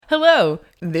Hello.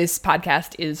 This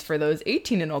podcast is for those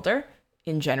 18 and older.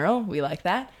 In general, we like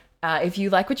that. If you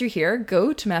like what you hear,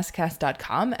 go to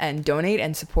massacast.com and donate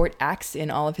and support Axe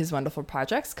in all of his wonderful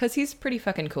projects, because he's pretty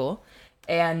fucking cool.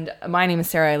 And my name is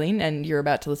Sarah Eileen, and you're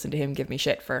about to listen to him give me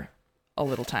shit for a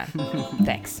little time.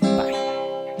 Thanks.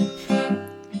 Bye.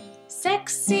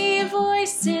 Sexy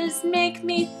voices make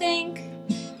me think,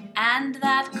 and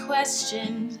that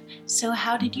question, so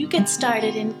how did you get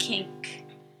started in kink?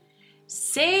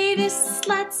 Sadists,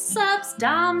 sluts, subs,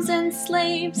 doms, and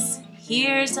slaves,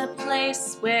 here's a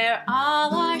place where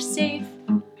all are safe.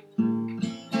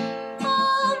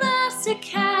 All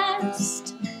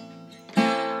Massacast,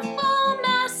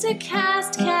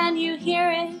 can you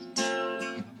hear it?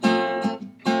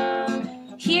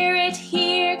 Hear it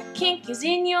here, kink is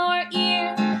in your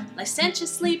ear,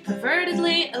 licentiously,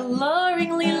 pervertedly,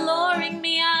 alluringly luring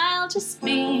me. I'll just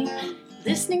be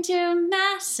listening to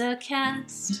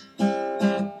Massacast.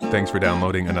 Thanks for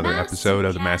downloading another episode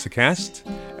of the Massacast.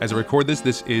 As I record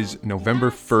this is November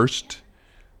 1st,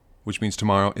 which means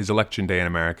tomorrow is Election Day in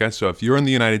America. So if you're in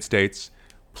the United States,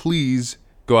 please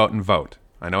go out and vote.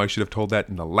 I know I should have told that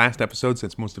in the last episode,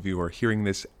 since most of you are hearing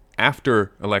this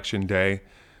after Election Day.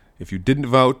 If you didn't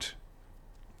vote,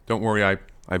 don't worry, I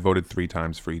voted 3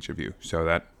 times for each of you. So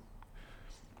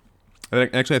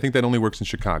actually, I think that only works in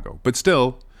Chicago. But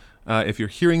still, if you're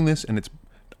hearing this and it's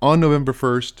on November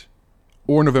 1st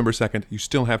or November 2nd, you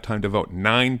still have time to vote.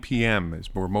 9 p.m.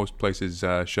 is where most places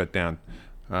shut down.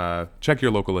 Check your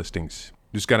local listings.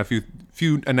 Just got a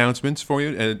few announcements for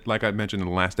you. Like I mentioned in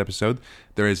the last episode,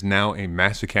 there is now a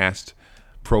Massacast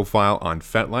profile on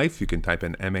FetLife. You can type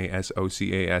in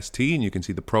Massocast and you can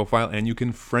see the profile and you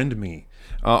can friend me.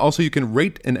 Also, you can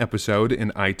rate an episode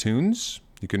in iTunes.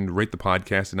 You can rate the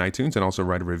podcast in iTunes and also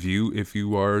write a review if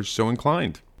you are so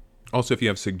inclined. Also, if you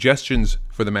have suggestions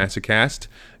for the Massacast,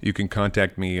 you can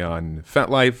contact me on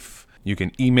FetLife. You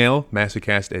can email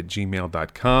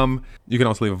massacast@gmail.com. You can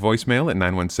also leave a voicemail at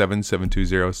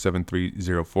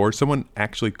 917-720-7304. Someone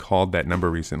actually called that number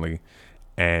recently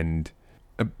and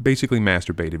basically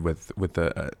masturbated with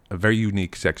a very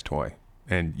unique sex toy.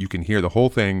 And you can hear the whole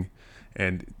thing.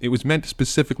 And it was meant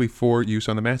specifically for use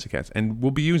on the Massacast. And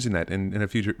we'll be using that in a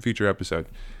future episode.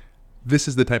 This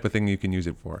is the type of thing you can use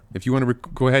it for. If you want to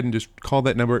go ahead and just call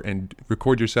that number and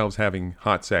record yourselves having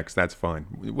hot sex, that's fine.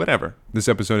 Whatever. This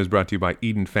episode is brought to you by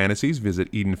Eden Fantasies.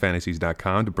 Visit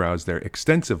EdenFantasies.com to browse their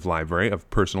extensive library of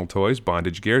personal toys,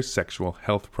 bondage gear, sexual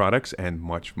health products, and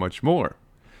much, much more.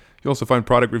 You'll also find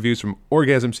product reviews from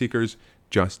orgasm seekers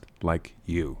just like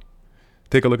you.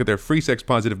 Take a look at their free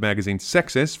sex-positive magazine,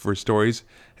 Sexist, for stories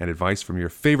and advice from your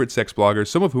favorite sex bloggers,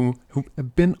 some of whom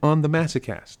have been on the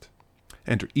Massacast.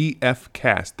 Enter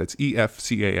EFCAST, that's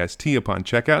EFCAST, upon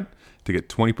checkout to get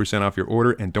 20% off your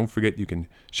order. And don't forget, you can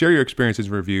share your experiences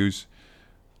and reviews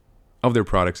of their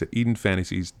products at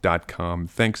EdenFantasies.com.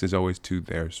 Thanks, as always, to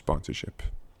their sponsorship.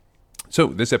 So,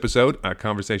 this episode, a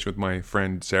conversation with my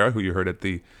friend Sarah, who you heard at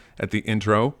the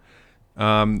intro.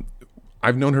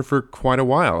 I've known her for quite a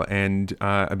while, and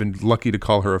I've been lucky to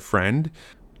call her a friend.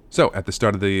 So, at the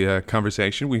start of the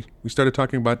conversation, we started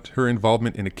talking about her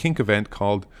involvement in a kink event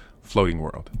called Floating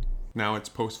World. Now it's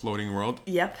post-Floating World.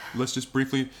 Yep. Let's just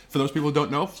briefly, for those people who don't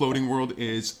know, Floating World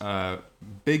is a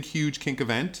big, huge kink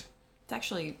event. It's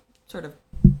actually sort of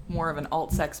more of an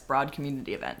alt-sex broad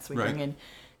community event. So we bring in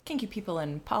kinky people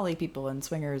and poly people and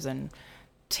swingers and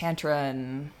tantra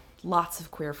and lots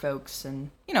of queer folks. And,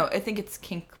 I think it's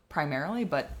kink primarily,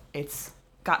 but it's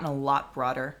gotten a lot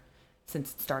broader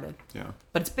since it started. Yeah.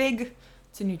 But it's big.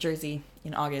 It's in New Jersey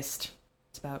in August.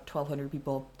 It's about 1,200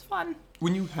 people. It's fun.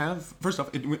 When you have, first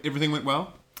off, everything went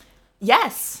well?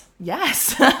 Yes.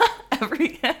 It's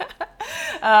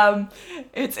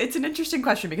an interesting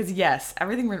question because yes,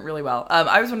 everything went really well.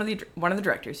 I was one of the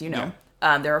directors. Yeah.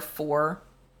 There are 4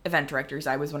 event directors.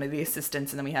 I was one of the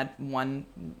assistants, and then we had one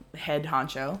head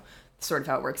honcho. Sort of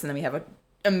how it works, and then we have an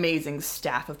amazing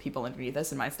staff of people underneath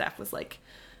us, and my staff was like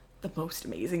the most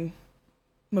amazing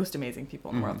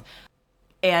people in the world.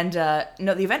 And the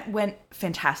event went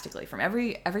fantastically. From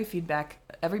every feedback,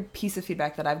 every piece of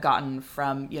feedback that I've gotten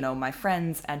from my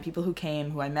friends and people who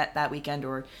came, who I met that weekend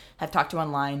or have talked to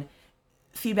online,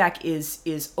 feedback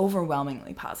is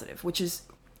overwhelmingly positive, which is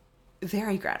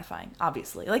very gratifying.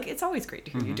 Obviously, like it's always great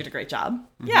to hear you did a great job.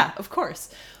 Mm-hmm. Yeah, of course.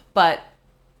 But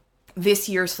this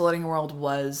year's Floating World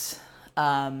was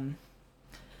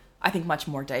I think, much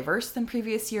more diverse than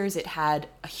previous years. It had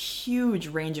a huge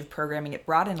range of programming. It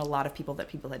brought in a lot of people that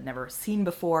people had never seen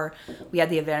before. We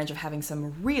had the advantage of having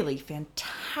some really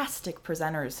fantastic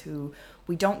presenters who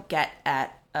we don't get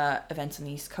at events on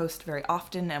the East Coast very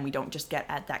often, and we don't just get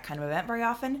at that kind of event very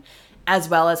often, as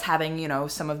well as having, you know,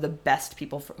 some of the best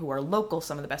people who are local,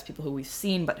 some of the best people who we've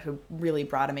seen, but who really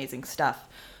brought amazing stuff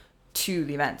to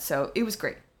the event. So it was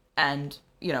great. And,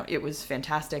 you know, it was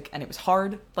fantastic, and it was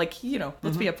hard. Like, you know,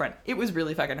 let's be upfront. It was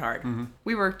really fucking hard.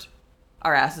 We worked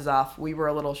our asses off. We were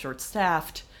a little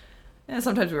short-staffed. And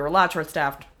sometimes we were a lot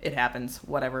short-staffed. It happens.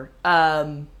 Whatever.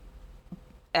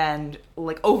 And,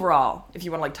 like, overall, if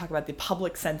you want to, like, talk about the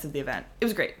public sense of the event, it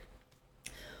was great.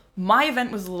 My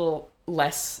event was a little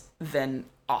less than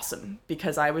awesome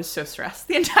because I was so stressed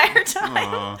the entire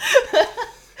time.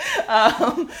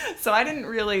 So I didn't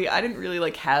really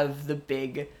like have the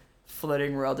big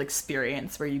Floating World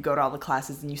experience where you go to all the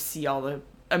classes and you see all the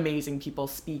amazing people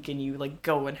speak and you like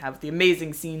go and have the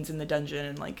amazing scenes in the dungeon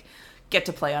and like get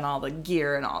to play on all the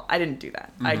gear and all. I didn't do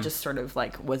that. I just sort of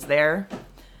like was there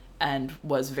and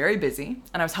was very busy,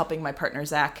 and I was helping my partner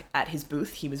Zach at his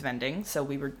booth. He was vending, so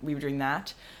we were doing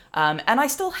that. And I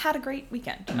still had a great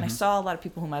weekend, and I saw a lot of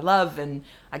people whom I love, and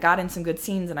I got in some good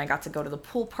scenes, and I got to go to the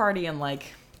pool party and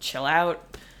like chill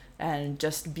out and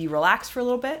just be relaxed for a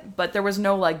little bit. But there was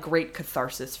no like great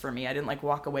catharsis for me. I didn't like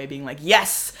walk away being like,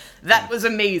 yes, that was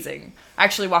amazing. I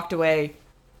actually walked away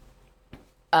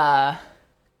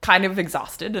kind of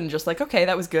exhausted and just like, okay,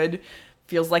 that was good.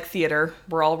 Feels like theater.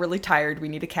 We're all really tired. We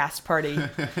need a cast party.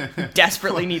 We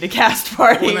desperately need a cast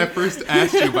party. When I first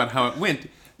asked you about how it went,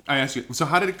 I asked you, so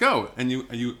how did it go? And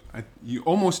you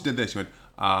almost did this. You went,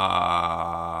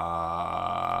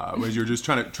 was you're just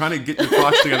trying to get your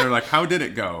thoughts together. Like, how did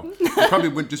it go? It probably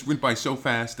went by so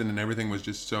fast, and then everything was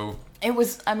just so. It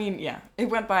was. I mean, yeah, it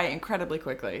went by incredibly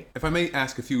quickly. If I may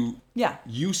ask a few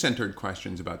you-centered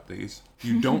questions about these,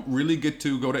 you don't really get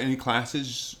to go to any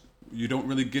classes. You don't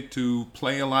really get to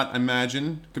play a lot, I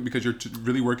imagine, because you're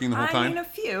really working the whole time. I mean, a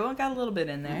few. I got a little bit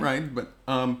in there. Right, but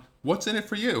what's in it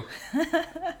for you?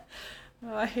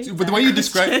 I hate but the way you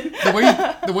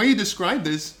describe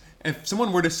this, if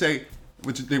someone were to say,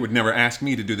 which they would never ask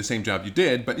me to do the same job you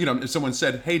did, but you know, if someone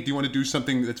said, "Hey, do you want to do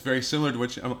something that's very similar to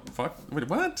what?" I'm like, "Fuck, wait,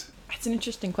 what?" It's an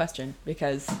interesting question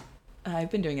because I've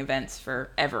been doing events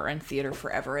forever and theater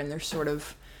forever, and there sort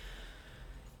of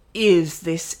is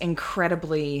this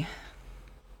incredibly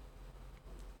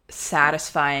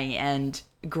satisfying and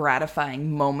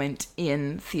gratifying moment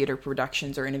in theater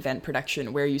productions or in event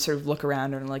production where you sort of look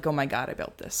around and are like, oh my God, I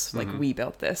built this. Like, we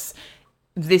built this.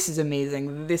 This is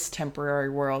amazing. This temporary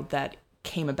world that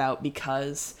came about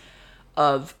because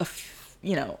of,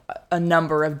 a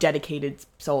number of dedicated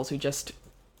souls who just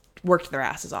worked their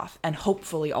asses off and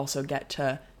hopefully also get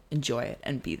to enjoy it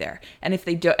and be there. And if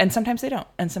they do, and sometimes they don't,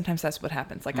 and sometimes that's what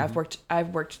happens. Like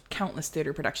I've worked countless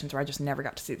theater productions where I just never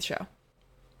got to see the show.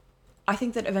 I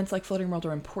think that events like Floating World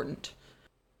are important.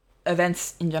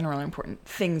 Events in general are important.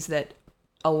 Things that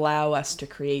allow us to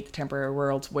create the temporary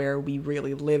worlds where we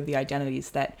really live the identities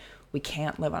that we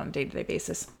can't live on a day-to-day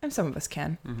basis. And some of us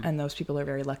can, and those people are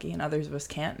very lucky, and others of us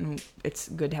can't, and it's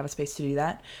good to have a space to do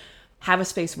that. Have a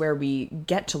space where we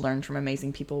get to learn from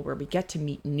amazing people, where we get to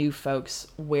meet new folks,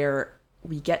 where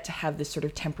we get to have this sort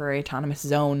of temporary autonomous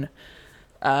zone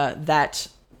that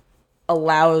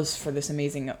allows for this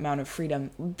amazing amount of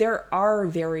freedom. There are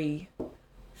very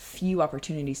few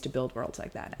opportunities to build worlds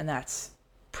like that, and that's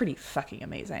pretty fucking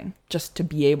amazing just to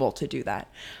be able to do that.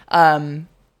 And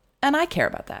I care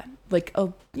about that. Like,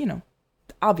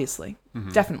 obviously,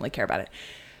 definitely care about it.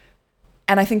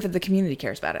 And I think that the community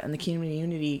cares about it, and the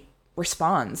community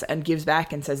responds and gives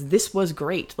back and says, this was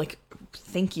great. Like,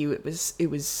 thank you. It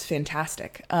was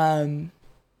fantastic.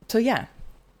 So yeah.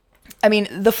 I mean,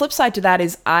 the flip side to that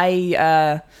is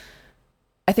I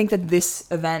think that this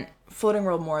event, Floating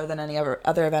World, more than any other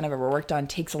event I've ever worked on,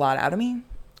 takes a lot out of me.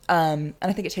 And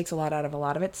I think it takes a lot out of a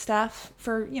lot of its staff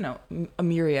for, a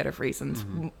myriad of reasons.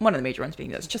 One of the major ones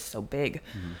being that it's just so big.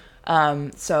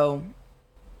 So,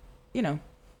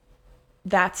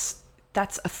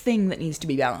 that's a thing that needs to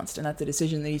be balanced, and that's a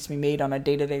decision that needs to be made on a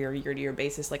day-to-day or year-to-year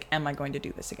basis. Like, am I going to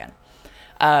do this again?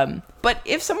 But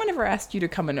if someone ever asked you to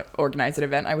come and organize an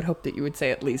event, I would hope that you would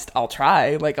say at least, I'll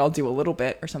try, like I'll do a little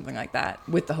bit or something like that,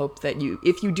 with the hope that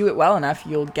if you do it well enough,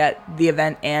 you'll get the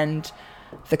event and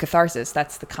the catharsis.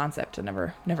 That's the concept. It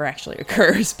never actually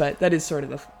occurs, but that is sort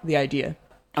of the idea.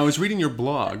 I was reading your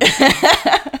blog,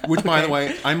 which, by the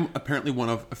way, I'm apparently one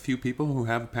of a few people who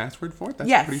have a password for it.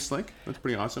 That's pretty slick. That's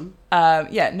pretty awesome.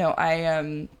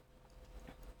 I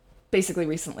basically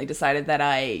recently decided that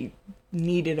I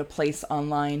needed a place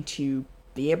online to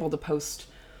be able to post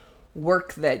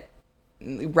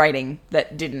writing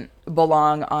that didn't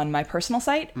belong on my personal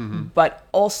site, but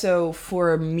also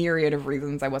for a myriad of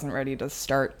reasons I wasn't ready to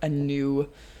start a new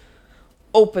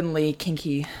openly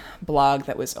kinky blog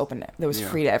that was Yeah.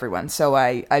 free to everyone. So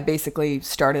I basically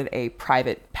started a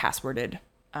private passworded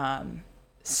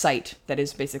site that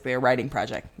is basically a writing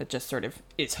project that just sort of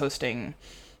is hosting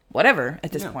whatever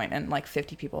at this point. And like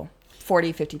 50 people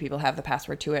have the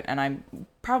password to it. And I'm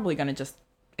probably going to just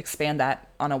expand that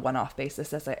on a one-off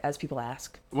basis as people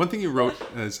ask. One thing you wrote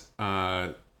is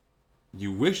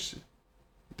you wish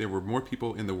there were more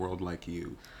people in the world like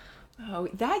you. Oh,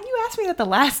 that you asked me that the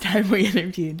last time we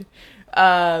interviewed.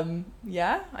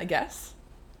 Yeah, I guess.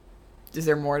 Is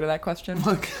there more to that question?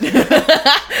 Look.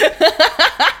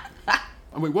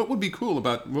 I mean, what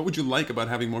would you like about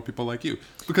having more people like you?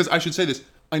 Because I should say this,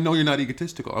 I know you're not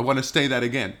egotistical. I want to say that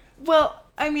again. Well,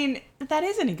 I mean, that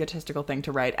is an egotistical thing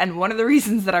to write. And one of the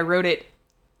reasons that I wrote it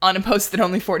on a post that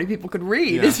only 40 people could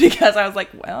read is because I was like,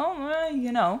 well,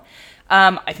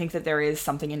 I think that there is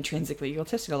something intrinsically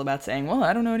egotistical about saying, well,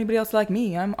 I don't know anybody else like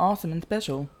me. I'm awesome and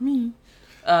special. Me.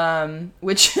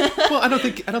 Which... Well, I don't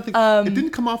think it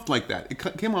didn't come off like that.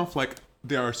 It came off like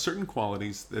there are certain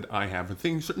qualities that I have,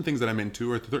 certain things that I'm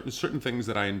into, or certain things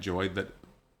that I enjoy that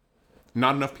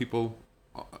not enough people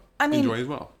enjoy as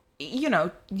well. You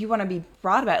want to be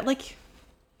broad about it. Like,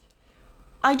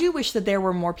 I do wish that there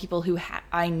were more people who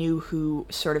I knew who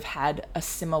sort of had a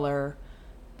similar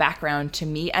background to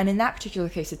me, and in that particular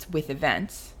case, it's with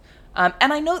events. And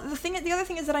I know the other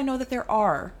thing is that I know that there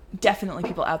are definitely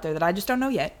people out there that I just don't know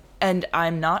yet, and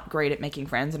I'm not great at making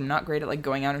friends, and I'm not great at like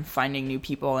going out and finding new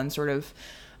people, and sort of,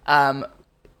 I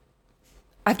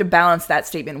have to balance that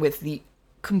statement with the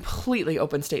completely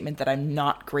open statement that I'm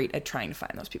not great at trying to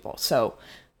find those people. So,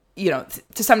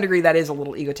 to some degree, that is a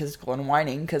little egotistical and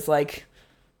whining, because like,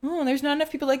 oh, there's not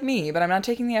enough people like me, but I'm not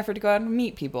taking the effort to go out and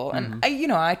meet people. And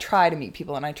I try to meet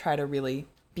people, and I try to really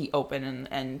be open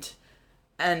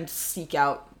and seek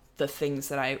out the things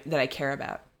that I care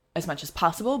about as much as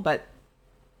possible. But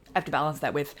I have to balance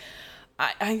that with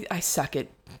I suck at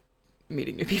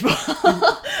meeting new people.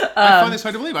 I find this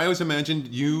hard to believe. I always imagined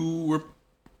you were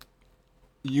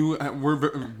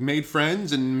made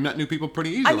friends and met new people pretty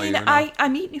easily. I mean, I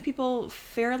meet new people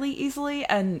fairly easily,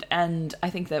 and I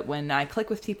think that when I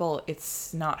click with people,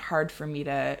 it's not hard for me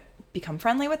to become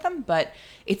friendly with them, but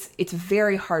it's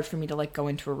very hard for me to like go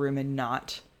into a room and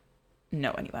not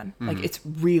know anyone. Mm-hmm. Like, it's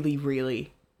really,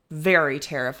 really very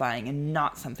terrifying and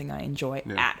not something I enjoy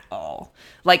at all.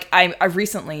 Like, I've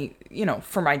recently,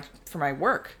 for my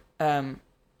work,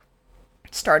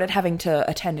 started having to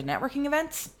attend networking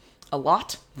events a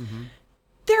lot. Mm-hmm.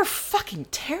 They're fucking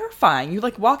terrifying. You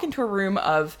like walk into a room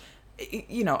of,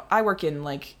 I work in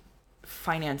like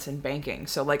finance and banking,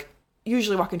 so like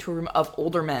usually walk into a room of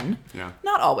older men. Yeah.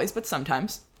 Not always, but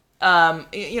sometimes.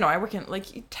 I work in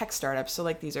like tech startups, so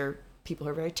like these are people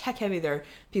who are very tech heavy. They're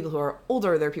people who are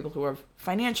older. They're people who have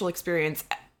financial experience.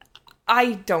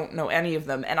 I don't know any of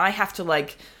them, and I have to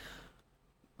like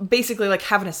basically like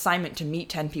have an assignment to meet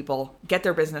 10 people, get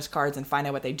their business cards, and find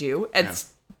out what they do.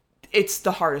 It's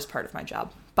the hardest part of my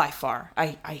job by far. I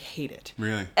hate it.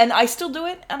 Really? And I still do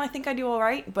it, and I think I do all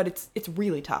right, but it's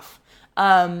really tough.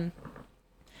 When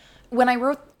I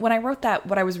wrote that,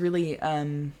 what I was really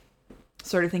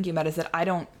sort of thinking about is that I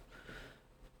don't,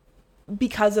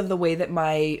 because of the way that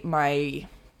my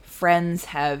friends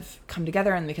have come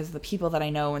together and because of the people that I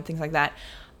know and things like that,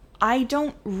 I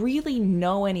don't really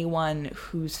know anyone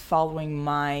who's following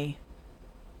my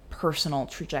personal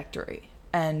trajectory.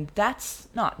 And that's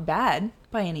not bad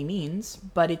by any means,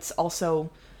 but it's also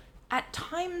at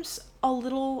times a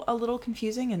little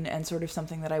confusing and sort of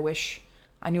something that I wish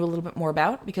I knew a little bit more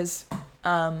about, because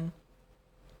on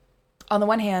the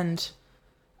one hand,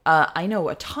 I know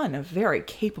a ton of very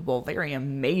capable, very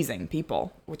amazing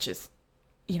people, which is,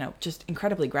 just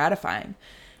incredibly gratifying.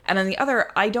 And on the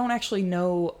other, I don't actually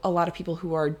know a lot of people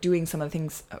who are doing some of the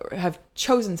things, or have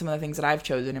chosen some of the things that I've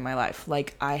chosen in my life.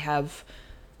 Like, I have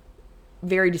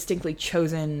very distinctly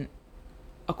chosen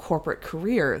a corporate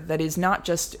career that is not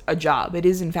just a job. It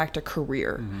is, in fact, a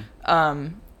career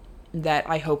that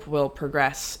I hope will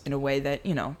progress in a way that,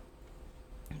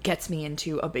 gets me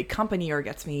into a big company or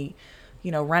gets me,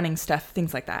 running stuff,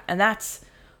 things like that. And that's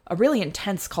a really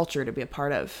intense culture to be a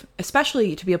part of,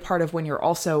 especially to be a part of when you're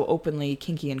also openly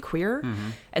kinky and queer. Mm-hmm.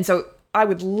 And so I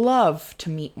would love to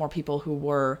meet more people who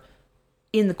were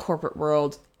in the corporate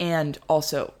world and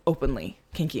also openly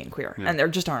kinky and queer. Yeah. And there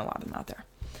just aren't a lot of them out there.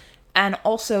 And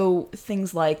also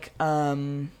things like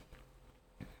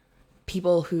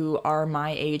people who are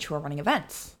my age who are running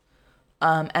events.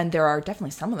 And there are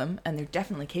definitely some of them, and they're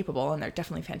definitely capable, and they're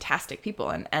definitely fantastic people.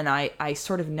 And I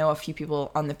sort of know a few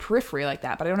people on the periphery like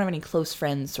that, but I don't have any close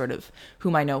friends sort of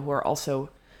whom I know who are also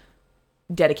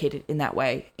dedicated in that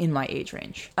way in my age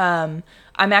range. I'm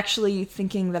actually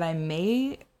thinking that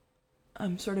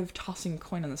I'm sort of tossing a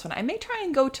coin on this one. I may try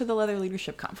and go to the Leather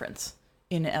Leadership Conference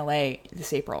in LA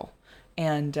this April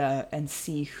and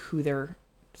see who they're,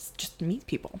 just meet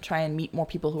people, try and meet more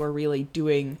people who are really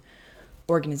doing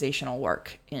organizational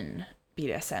work in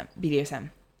BDSM,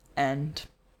 and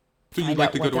So you'd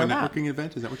like to go to a networking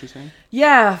event? Is that what you're saying?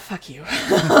 Yeah, fuck you.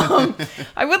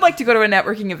 I would like to go to a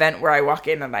networking event where I walk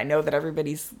in and I know that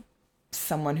everybody's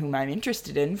someone whom I'm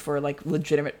interested in for like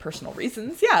legitimate personal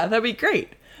reasons. Yeah, that'd be great.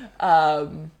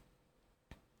 But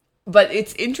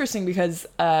it's interesting because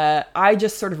I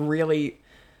just sort of really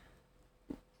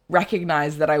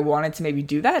recognized that I wanted to maybe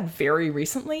do that very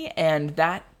recently, and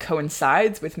that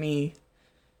coincides with me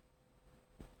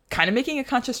kind of making a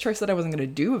conscious choice that I wasn't going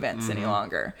to do events any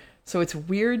longer. So it's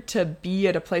weird to be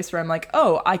at a place where I'm like,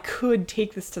 oh, I could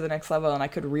take this to the next level and I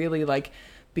could really like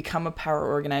become a power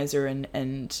organizer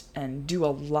and do a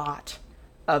lot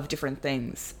of different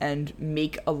things and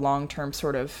make a long-term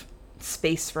sort of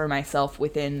space for myself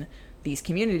within these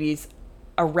communities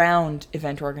around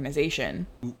event organization.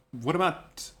 What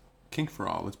about Kink for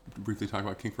All? Let's briefly talk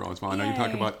about Kink for All as well. I know you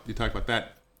talk about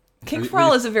that. Kink for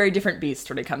All is a very different beast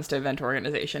when it comes to event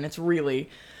organization. It's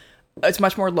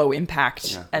much more low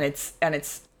impact, and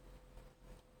it's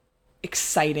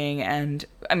exciting, and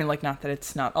I mean, like, not that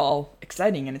it's not all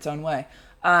exciting in its own way,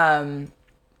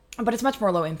 but it's much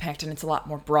more low impact, and it's a lot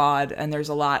more broad, and there's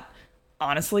a lot,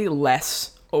 honestly,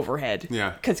 less overhead.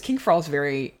 Yeah. Because Kink for All is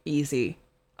very easy.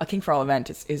 A Kink for All event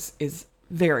is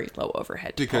very low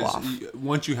overhead to pull off.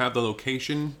 Once you have the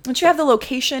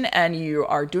location and you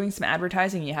are doing some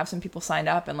advertising, you have some people signed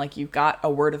up, and like you've got a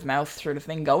word of mouth sort of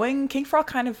thing going, Kink for All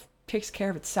kind of takes care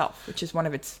of itself, which is one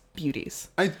of its beauties.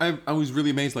 I was really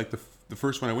amazed, like the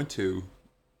first one I went to,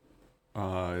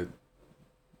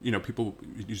 people,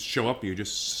 you show up, you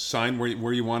just sign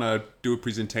where you want to do a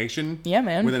presentation. Yeah,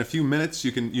 man. Within a few minutes,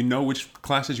 you know which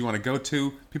classes you want to go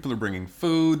to. People are bringing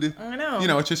food. I know.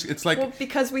 It's like... Well,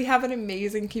 because we have an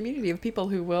amazing community of people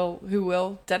who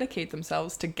will dedicate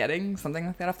themselves to getting something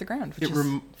like that off the ground, which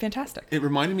is fantastic. It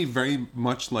reminded me very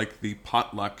much like the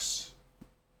potlucks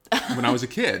when I was a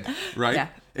kid, right? Yeah.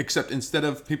 Except instead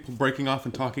of people breaking off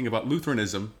and talking about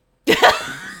Lutheranism,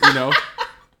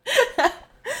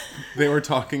 they were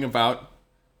talking about,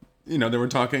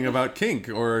 kink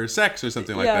or sex or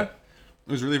something like that.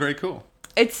 It was really very cool.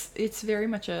 It's very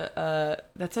much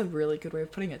that's a really good way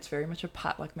of putting it. It's very much a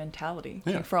potluck mentality.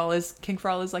 Yeah. Kink for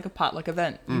All is like a potluck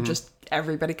event. Mm-hmm. Just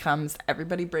everybody comes,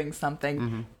 everybody brings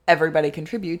something, everybody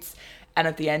contributes, and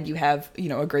at the end you have,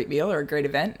 a great meal or a great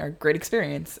event or a great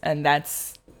experience, and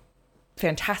that's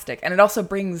fantastic. And it also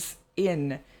brings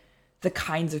in the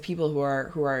kinds of people who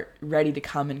are ready to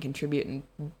come and contribute and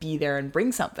be there and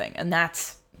bring something, and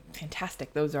that's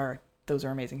fantastic. Those are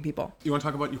amazing people. You want to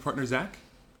talk about your partner Zach?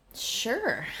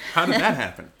 Sure. How did that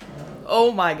happen?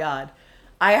 Oh my God,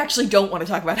 I actually don't want to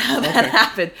talk about how that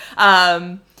happened.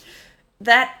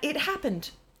 That it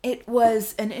happened. It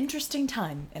was an interesting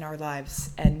time in our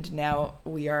lives, and now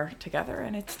we are together,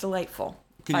 and it's delightful.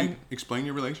 Can you explain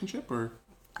your relationship, or?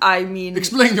 I mean,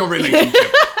 explain your relationship.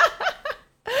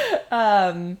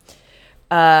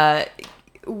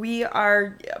 We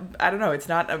are, I don't know, it's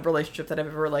not a relationship that I've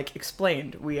ever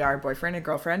explained. We are boyfriend and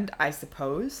girlfriend, I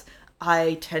suppose.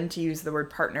 I tend to use the word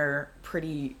partner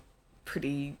pretty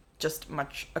just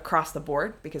much across the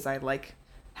board because I like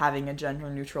having a gender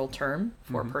neutral term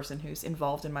for a person who's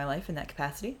involved in my life in that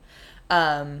capacity.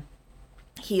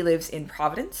 He lives in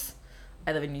Providence.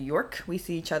 I live in New York. We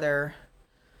see each other.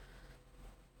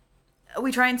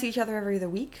 We try and see each other every other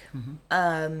week.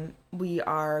 We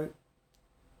are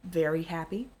very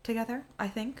happy together, I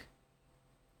think.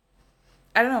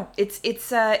 I don't know. It's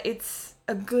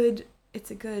a good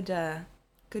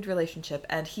relationship,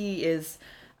 and he is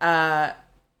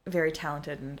very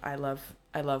talented, and I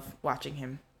love watching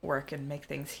him work and make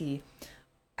things. He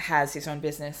has his own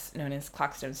business known as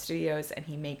Clockstone Studios, and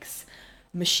he makes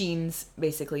machines,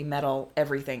 basically metal,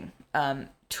 everything.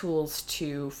 Tools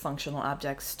to functional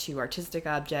objects to artistic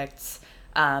objects.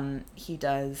 He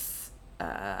does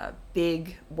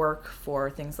big work for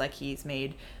things like he's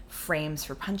made frames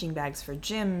for punching bags for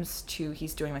gyms, to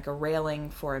he's doing a railing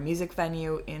for a music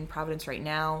venue in Providence right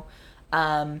now,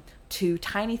 to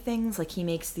tiny things like he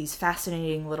makes these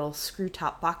fascinating little screw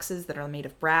top boxes that are made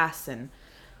of brass and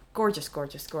gorgeous.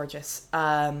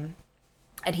 And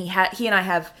he and I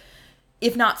have,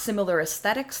 if not similar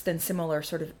aesthetics, then a similar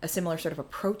sort of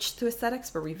approach to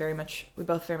aesthetics, where we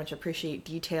both very much appreciate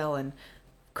detail and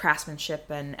craftsmanship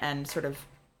and sort of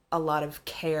a lot of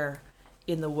care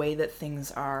in the way that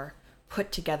things are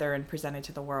put together and presented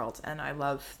to the world, and I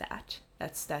love that.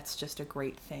 That's just a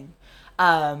great thing.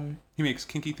 He makes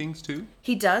kinky things too?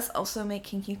 He does also make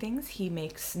kinky things. He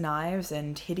makes knives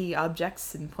and hitty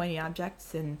objects and pointy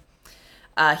objects, and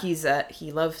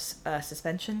he loves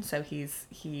suspension, so he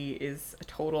is a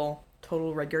total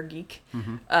rigger geek,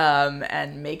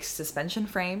 and makes suspension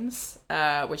frames,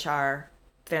 which are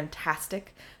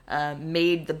fantastic.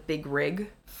 Made the big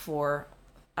rig for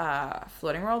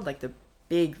Floating World, like the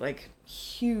big, like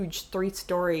huge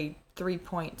 3-story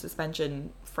 3-point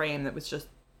suspension frame that was just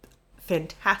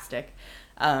fantastic.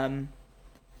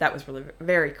 That was really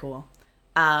very cool.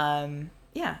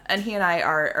 Yeah, and he and I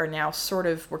are now sort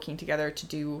of working together to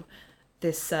do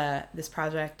this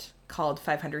project called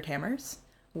 500 Hammers,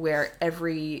 where it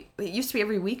used to be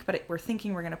every week, but we're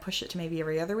thinking we're going to push it to maybe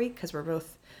every other week because we're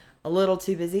both a little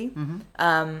too busy.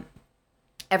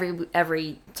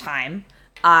 Every time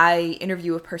I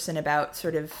interview a person about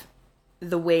sort of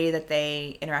the way that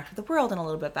they interact with the world and a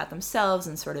little bit about themselves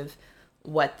and sort of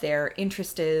what their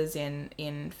interest is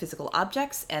in physical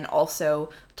objects, and also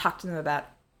talk to them about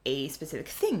a specific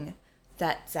thing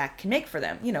that Zach can make for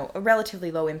them. You know, a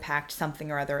relatively low impact something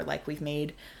or other. Like we've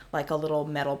made like a little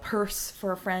metal purse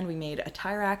for a friend. We made a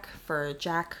tie rack for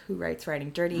Jack, who writes Writing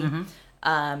Dirty.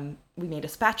 We made a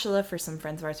spatula for some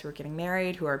friends of ours who are getting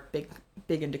married, who are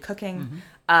big into cooking.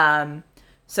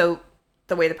 So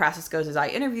the way the process goes is I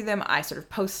interview them. I sort of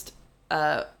post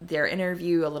their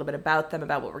interview, a little bit about them,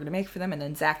 about what we're going to make for them. And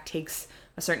then Zach takes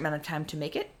a certain amount of time to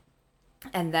make it.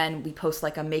 And then we post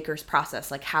like a maker's process,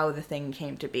 like how the thing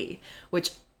came to be, which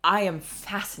I am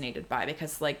fascinated by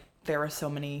because like there are so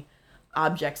many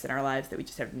objects in our lives that we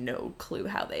just have no clue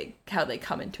how they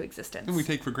come into existence. And we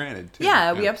take for granted too.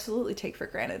 Yeah, we absolutely take for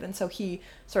granted. And so he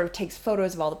sort of takes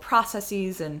photos of all the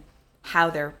processes and how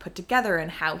they're put together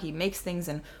and how he makes things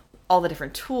and all the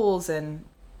different tools, and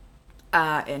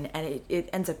it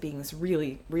ends up being this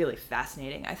really, really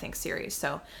fascinating, I think, series.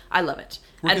 So I love it.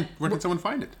 Where can someone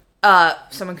find it?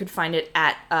 Someone could find it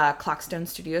at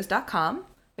clockstonestudios.com.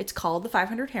 It's called the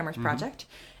 500 Hammers Project.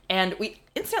 And we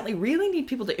incidentally really need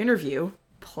people to interview.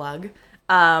 Plug.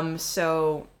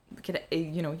 So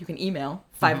you can email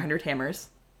 500hammers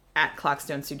at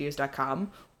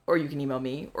clockstonestudios.com, or you can email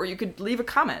me, or you could leave a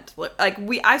comment. Like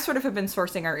I sort of have been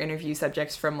sourcing our interview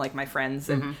subjects from like my friends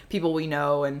and people we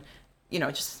know, and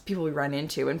just people we run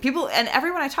into, and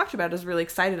everyone I talked about is really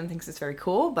excited and thinks it's very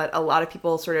cool. But a lot of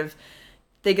people sort of,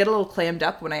 they get a little clammed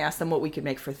up when I ask them what we could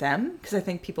make for them, because I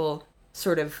think people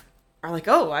sort of are like,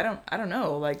 oh, I don't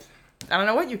know, like I don't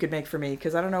know what you could make for me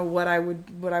because I don't know what I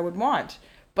would want.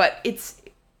 But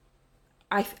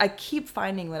I keep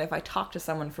finding that if I talk to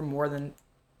someone for more than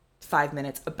 5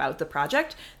 minutes about the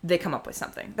project, they come up with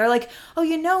something. They're like,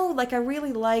 oh, like I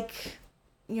really like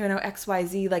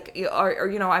XYZ, like,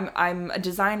 or I'm a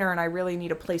designer and I really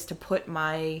need a place to put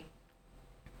my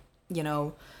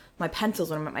my pencils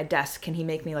when I'm at my desk. Can he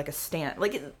make me like a stand?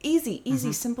 Like easy,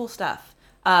 simple stuff.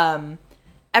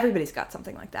 Everybody's got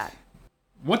something like that.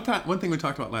 One thing we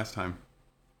talked about last time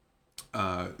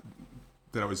that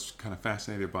I was kind of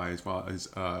fascinated by as well is,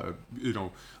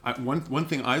 one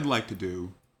thing I'd like to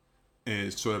do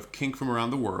is sort of kink from around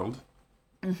the world,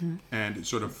 and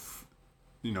sort of,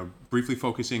 briefly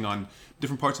focusing on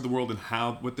different parts of the world and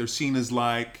what their scene is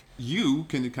like. You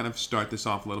can kind of start this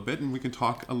off a little bit, and we can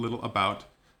talk a little about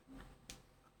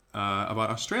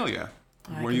Australia,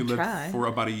 where you lived for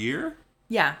about a year.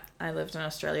 Yeah, I lived in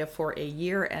Australia for a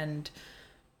year and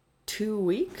 2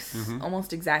 weeks,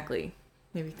 almost exactly,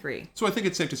 maybe 3. So I think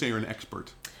it's safe to say you're an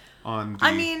expert on the...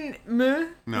 I mean, No.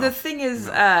 The thing is,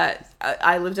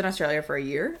 I lived in Australia for a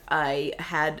year. I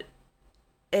had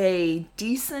a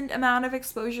decent amount of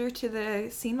exposure to the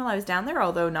scene while I was down there,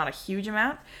 although not a huge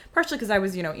amount, partially because I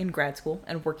was, in grad school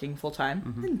and working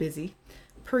full-time and busy,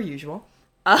 per usual.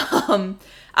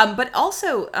 But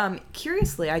also,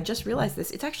 curiously, I just realized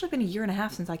this. It's actually been a year and a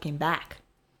half since I came back,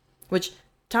 which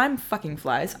time fucking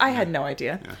flies. I had no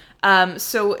idea. Yeah.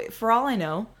 So for all I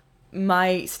know,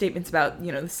 my statements about,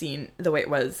 the scene the way it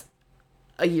was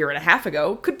a year and a half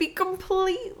ago could be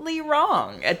completely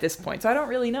wrong at this point. So I don't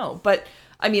really know. But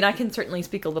I mean, I can certainly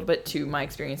speak a little bit to my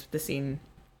experience with the scene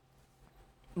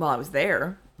while I was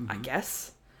there, I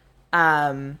guess.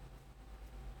 I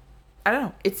don't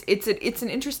know. It's an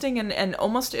interesting and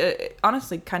almost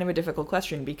honestly kind of a difficult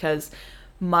question, because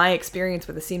my experience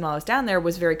with the scene while I was down there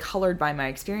was very colored by my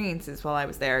experiences while I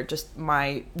was there, just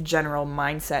my general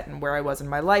mindset and where I was in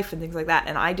my life and things like that.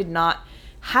 And I did not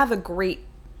have a great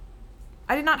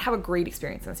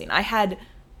experience in the scene. I had,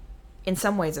 in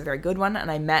some ways, a very good one, and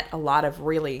I met a lot of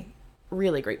really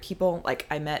really great people. Like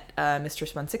I met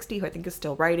Mistress 160, who I think is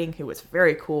still writing, who was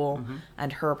very cool,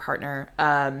 and her partner,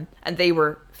 and they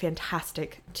were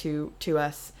fantastic to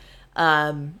us.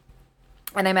 And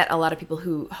I met a lot of people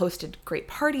who hosted great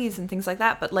parties and things like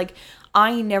that, but like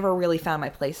I never really found my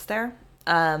place there.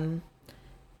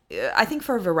 I think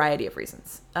for a variety of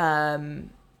reasons.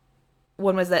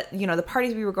 One was that, you know, the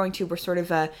parties we were going to were sort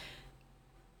of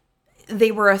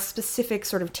they were a specific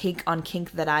sort of take on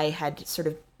kink that I had sort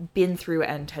of been through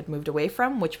and had moved away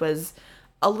from, which was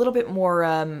a little bit more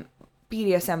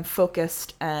BDSM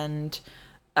focused and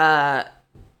very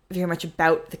much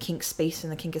about the kink space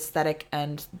and the kink aesthetic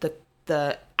and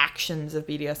the actions of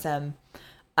BDSM.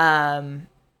 And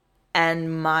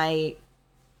my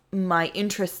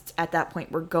interests at that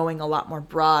point were going a lot more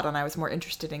broad, and I was more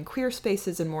interested in queer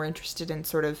spaces and more interested in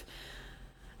sort of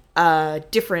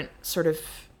different sort of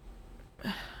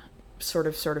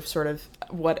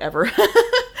whatever.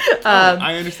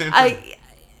 I understand.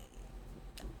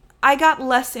 I got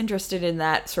less interested in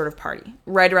that sort of party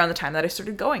right around the time that I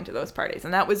started going to those parties.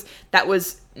 And that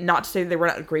was not to say they were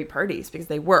not great parties, because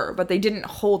they were, but they didn't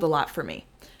hold a lot for me.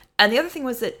 And the other thing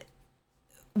was that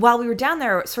while we were down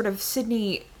there, sort of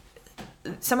Sydney,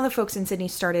 some of the folks in Sydney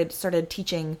started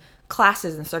teaching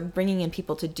classes and started bringing in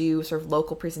people to do sort of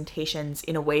local presentations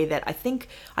in a way that I think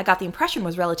I got the impression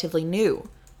was relatively new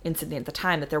in Sydney at the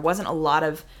time, that there wasn't a lot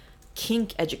of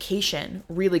kink education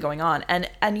really going on. And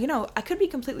you know, I could be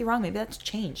completely wrong. Maybe that's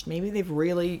changed. Maybe they've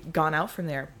really gone out from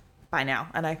there by now,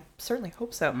 and I certainly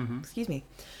hope so. Excuse me.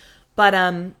 But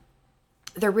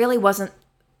there really wasn't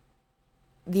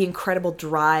the incredible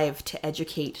drive to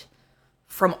educate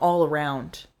from all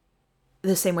around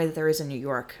the same way that there is in New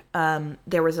York.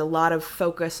 There was a lot of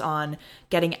focus on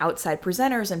getting outside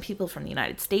presenters and people from the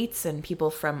United States and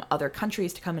people from other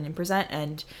countries to come in and present,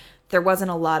 and there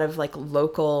wasn't a lot of like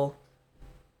local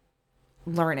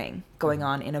learning going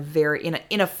on in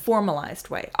a formalized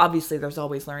way. Obviously, there's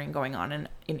always learning going on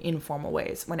in informal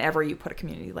ways whenever you put a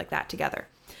community like that together.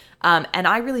 And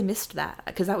I really missed that,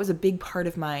 because that was a big part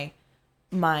of my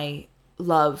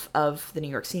love of the New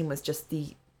York scene, was just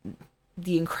the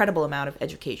incredible amount of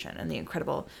education and the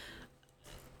incredible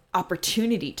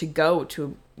opportunity to go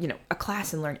to, you know, a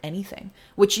class and learn anything,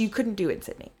 which you couldn't do in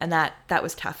Sydney. And that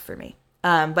was tough for me.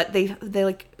 But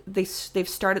they've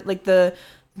started, like,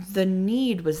 the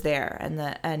need was there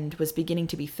and was beginning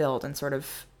to be filled and sort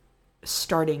of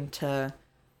starting to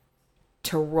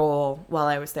roll while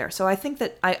I was there. So I think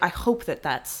that I hope that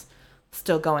that's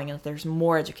still going, and that there's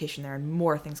more education there and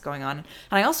more things going on. And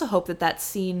I also hope that that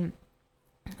scene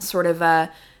sort of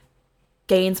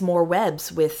gains more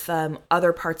webs with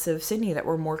other parts of Sydney that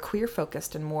were more queer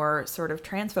focused and more sort of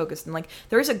trans focused. And like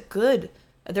there's a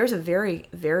very,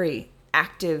 very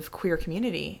active queer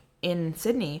community in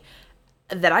Sydney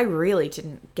that I really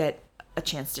didn't get a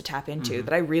chance to tap into,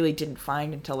 that I really didn't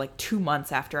find until like 2 months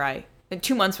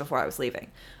before I was leaving.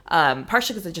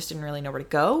 Partially because I just didn't really know where to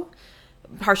go,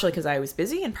 partially because I was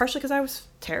busy, and partially because I was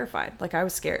terrified. Like I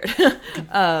was scared.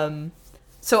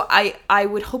 So I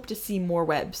would hope to see more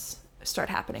webs start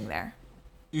happening there.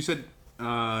 You said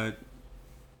the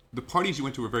parties you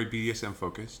went to were very BDSM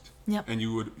focused. Yep.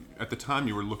 And at the time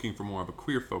you were looking for more of a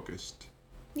queer focused.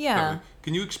 Yeah.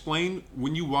 Can you explain,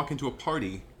 when you walk into a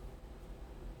party,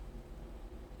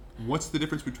 what's the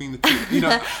difference between the two? You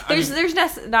know, there's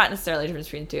not necessarily a difference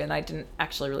between the two, and I didn't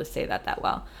actually really say that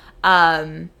well.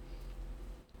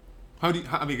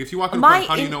 If you walk in a party,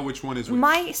 how do you know which one is which?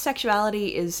 My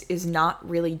sexuality is not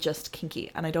really just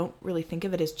kinky, and I don't really think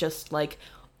of it as just like,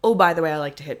 oh, by the way, I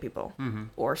like to hit people,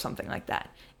 or something like that.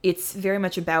 It's very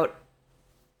much about,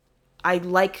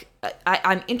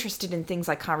 I'm interested in things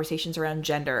like conversations around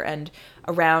gender and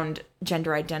around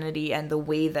gender identity and the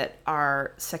way that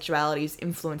our sexualities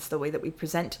influence the way that we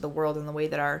present to the world and the way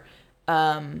that our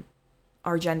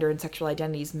gender and sexual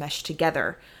identities mesh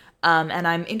together. And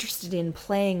I'm interested in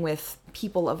playing with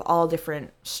people of all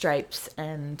different stripes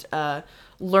and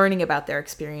learning about their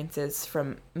experiences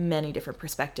from many different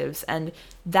perspectives. And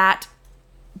that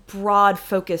broad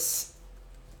focus,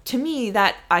 to me,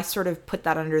 that I sort of put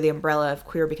that under the umbrella of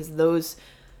queer, because those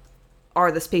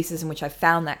are the spaces in which I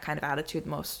found that kind of attitude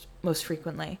most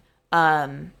frequently.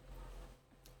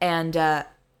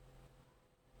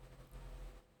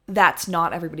 That's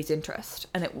not everybody's interest,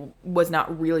 and it was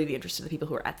not really the interest of the people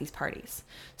who were at these parties.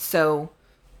 So,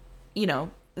 you know,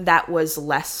 that was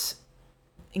less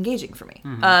engaging for me.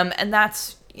 And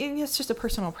it's just a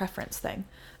personal preference thing.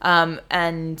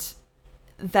 And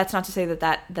that's not to say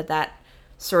that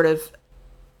sort of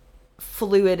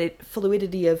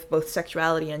fluidity of both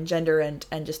sexuality and gender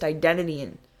and just identity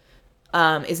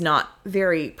and is not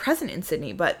very present in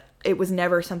Sydney, but it was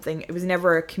never something. It was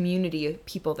never a community of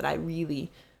people that I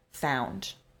really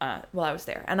found while I was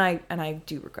there, and I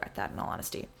do regret that in all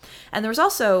honesty. And there was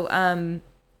also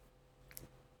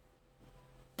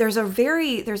there's a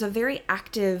very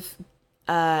active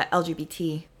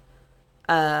LGBT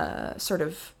sort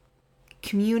of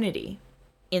community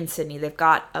in Sydney. They've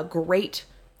got a great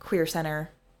queer center.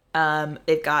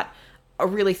 They've got a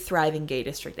really thriving gay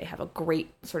district. They have a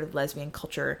great sort of lesbian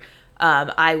culture.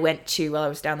 While I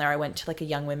was down there, I went to like a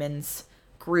young women's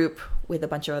group with a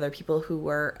bunch of other people who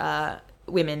were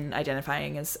women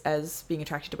identifying as being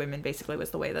attracted to women, basically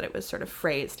was the way that it was sort of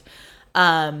phrased.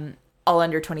 All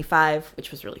under 25, which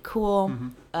was really cool.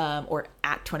 Or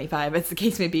at 25, as the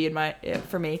case may be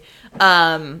for me.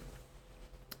 And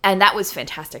that was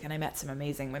fantastic, and I met some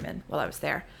amazing women while I was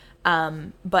there.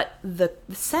 But the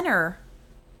center,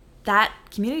 that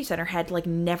community center, had like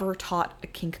never taught a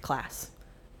kink class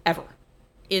ever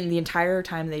in the entire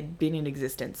time they'd been in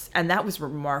existence, and that was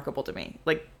remarkable to me,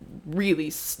 like really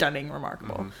stunning,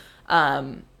 remarkable.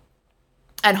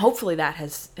 And hopefully that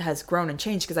has grown and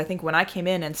changed, because I think when I came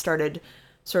in and started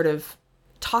sort of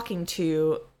talking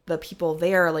to the people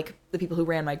there, like the people who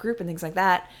ran my group and things like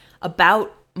that,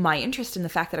 about my interest in the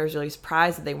fact that I was really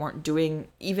surprised that they weren't doing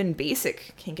even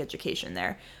basic kink education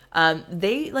there.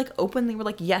 They like openly were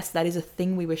like, yes, that is a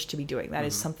thing we wish to be doing. That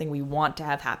is something we want to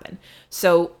have happen.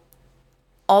 So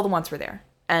all the wants were there.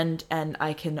 And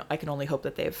I can only hope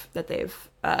that they've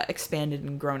expanded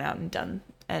and grown out and done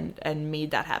and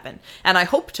made that happen. And I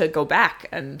hope to go back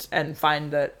and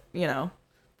find that, you know,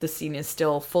 the scene is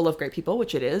still full of great people,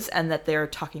 which it is, and that they're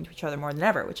talking to each other more than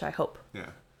ever, which I hope. Yeah.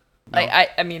 No.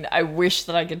 I mean, I wish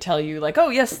that I could tell you, like, oh,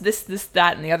 yes, this,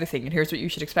 that, and the other thing, and here's what you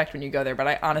should expect when you go there, but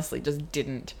I honestly just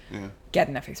didn't get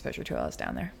enough exposure to it while I was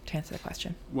down there, to answer the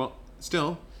question. Well,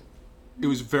 still, it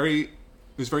was very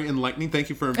enlightening. Thank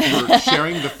you for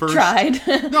sharing the first... Tried.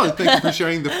 No, thank you for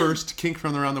sharing the first kink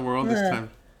from around the world this time.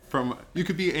 You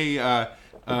could be a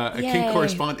kink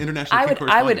correspondent, international kink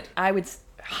correspondent. I would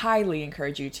highly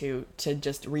encourage you to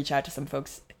just reach out to some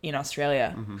folks in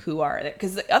Australia who are there.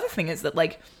 Because the other thing is that,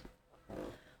 like,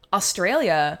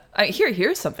 Australia,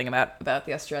 here's something about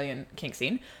the Australian kink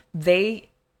scene. They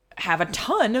have a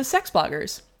ton of sex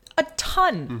bloggers. A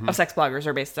ton of sex bloggers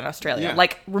are based in Australia,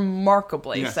 like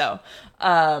remarkably so,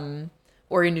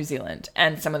 or in New Zealand,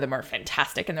 and some of them are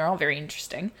fantastic, and they're all very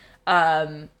interesting,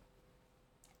 and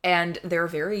they're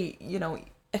very, you know,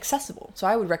 accessible. So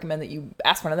I would recommend that you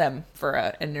ask one of them for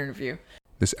an interview.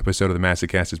 This episode of the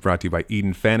Massacast is brought to you by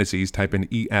Eden Fantasies. Type in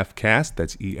EFCAST,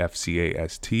 that's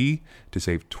EFCAST, to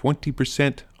save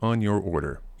 20% on your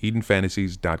order.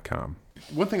 EdenFantasies.com.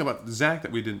 One thing about Zach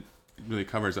that we didn't really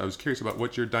cover is I was curious about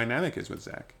what your dynamic is with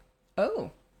Zach. Oh,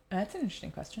 that's an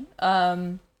interesting question.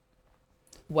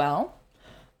 Well,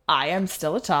 I am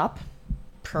still a top,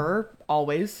 per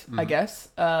always, I guess,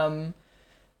 and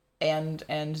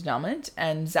dominant,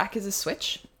 and Zach is a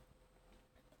switch.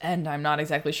 And I'm not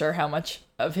exactly sure how much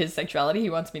of his sexuality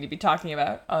he wants me to be talking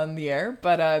about on the air,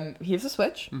 but he's a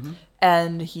switch,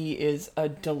 and he is a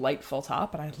delightful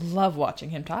top, and I love watching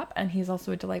him top, and he's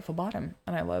also a delightful bottom,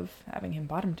 and I love having him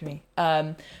bottom to me.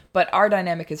 But our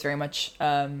dynamic is very much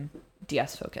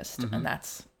DS focused, and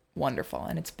that's wonderful,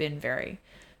 and it's been very,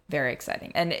 very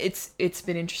exciting, and it's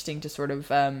been interesting to sort of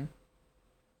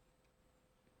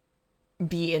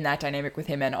be in that dynamic with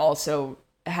him, and also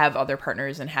have other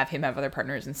partners and have him have other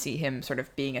partners and see him sort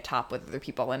of being a top with other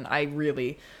people. And I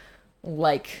really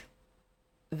like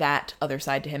that other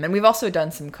side to him. And we've also done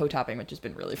some co-topping, which has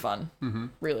been really fun.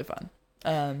 Really fun.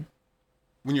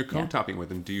 When you're co-topping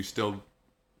with him, do you still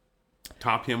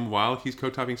top him while he's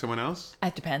co-topping someone else?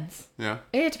 It depends. Yeah.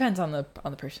 It depends on the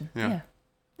person. Yeah.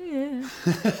 You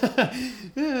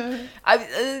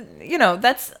know,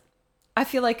 I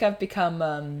feel like I've become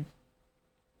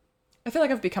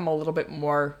a little bit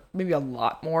more, maybe a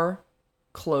lot more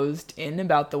closed in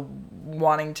about the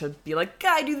wanting to be like,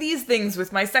 I do these things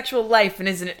with my sexual life, and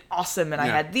isn't it awesome? And I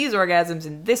had these orgasms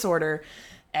in this order,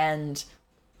 and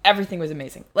everything was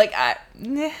amazing. Like,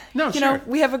 you know,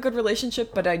 we have a good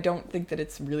relationship, but I don't think that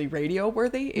it's really radio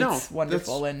worthy. It's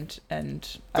wonderful, and I love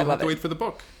it. You'll have to wait for the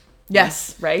book.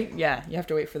 Yes, right? Yeah, you have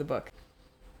to wait for the book.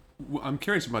 Well, I'm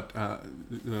curious about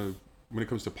when it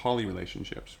comes to poly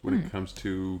relationships, when it comes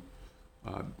to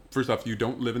first off, you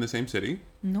don't live in the same city.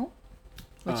 No.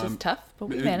 Which is tough, but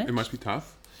we manage. It must be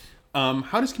tough.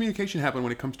 How does communication happen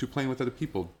when it comes to playing with other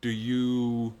people?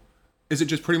 Is it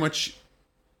just pretty much,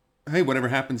 hey, whatever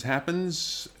happens,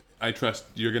 happens. I trust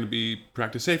you're going to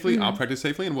practice safely. I'll practice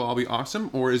safely, and we'll all be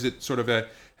awesome. Or is it sort of a,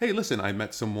 hey, listen, I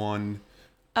met someone,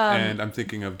 and I'm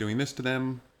thinking of doing this to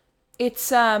them?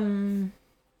 It's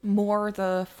more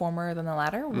the former than the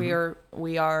latter.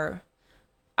 We are,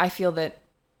 I feel that,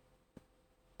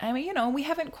 I mean, we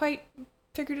haven't quite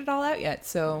figured it all out yet.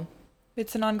 So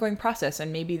it's an ongoing process.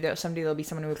 And maybe someday there'll be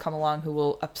someone who will come along who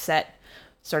will upset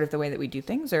sort of the way that we do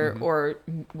things, or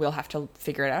we'll have to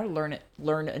figure it out,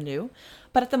 learn anew.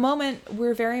 But at the moment,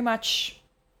 we're very much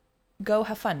go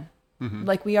have fun.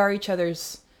 Like, we are each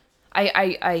other's.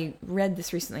 I read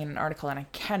this recently in an article, and I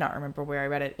cannot remember where I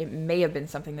read it. It may have been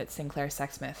something that Sinclair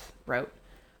Sexsmith wrote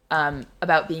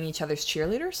about being each other's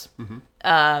cheerleaders.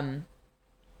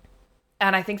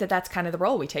 And I think that that's kind of the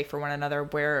role we take for one another,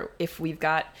 where if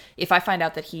I find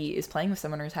out that he is playing with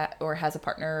someone or has a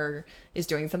partner or is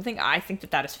doing something, I think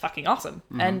that is fucking awesome.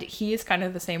 And he is kind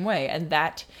of the same way. And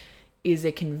that is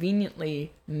a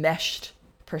conveniently meshed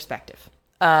perspective.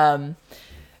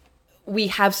 We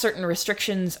have certain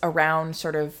restrictions around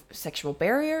sort of sexual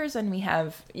barriers, and we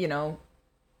have,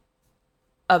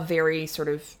 a very sort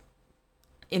of,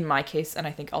 in my case, and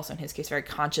I think also in his case, very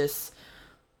conscious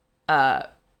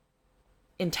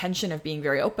intention of being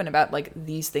very open about, like,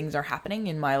 these things are happening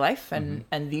in my life, and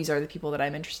these are the people that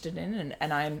I'm interested in,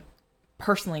 and I'm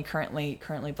personally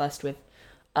currently blessed with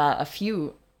a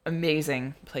few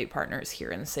amazing play partners here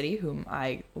in the city whom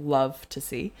I love to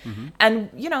see. And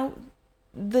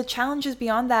the challenges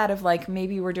beyond that of, like,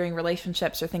 maybe we're doing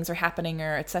relationships or things are happening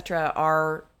or etc.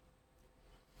 are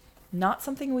not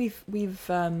something we've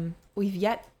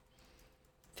yet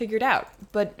figured out,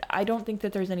 but I don't think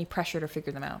that there's any pressure to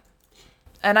figure them out.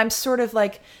 And I'm sort of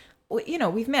like,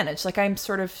 we've managed. Like, I'm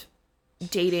sort of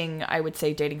dating, I would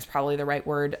say dating's probably the right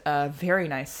word, a very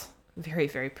nice, very,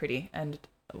 very pretty and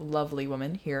lovely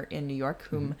woman here in New York,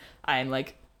 whom I'm,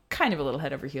 like, kind of a little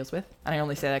head over heels with. And I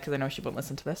only say that because I know she won't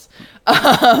listen to this.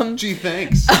 Gee,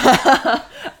 thanks.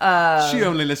 She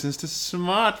only listens to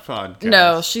smart podcasts.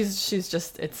 No, she's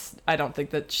just, I don't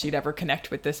think that she'd ever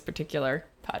connect with this particular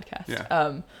podcast.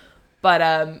 Yeah. But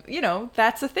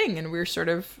that's the thing. And we're sort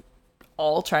of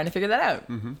all trying to figure that out.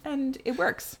 And it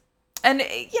works. And,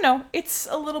 it's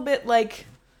a little bit like,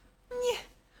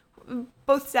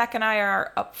 both Zach and I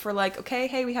are up for, like, okay,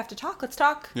 hey, we have to talk. Let's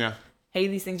talk. Yeah. Hey,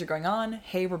 these things are going on.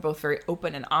 Hey, we're both very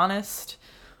open and honest.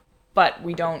 But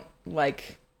we don't,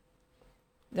 like,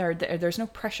 there's no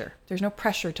pressure. There's no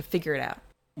pressure to figure it out.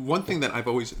 One thing that I've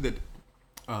always,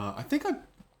 I think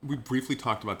we briefly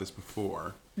talked about this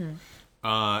before. In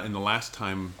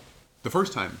the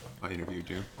first time I interviewed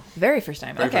you. Very first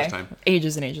time. First time.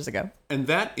 Ages and ages ago. And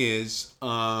that is,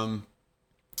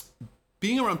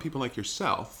 being around people like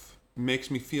yourself makes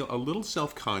me feel a little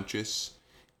self-conscious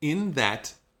in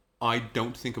that I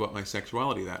don't think about my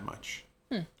sexuality that much.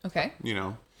 Okay.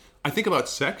 I think about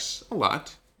sex a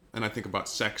lot, and I think about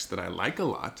sex that I like a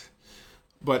lot.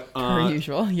 But per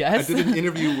usual, yes. I did an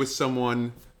interview with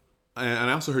someone, and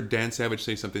I also heard Dan Savage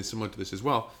say something similar to this as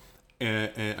well.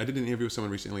 And I did an interview with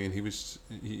someone recently, and he's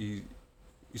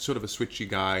sort of a switchy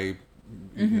guy.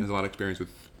 He has a lot of experience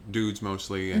with dudes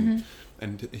mostly,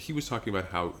 and he was talking about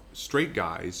how straight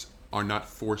guys are not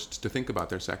forced to think about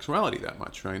their sexuality that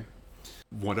much, right?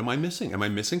 What am I missing? Am I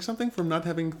missing something from not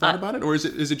having thought about it? Or is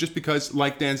it just because,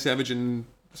 like Dan Savage and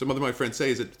some other of my friends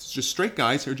say, is it just straight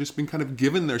guys who are just been kind of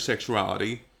given their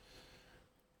sexuality?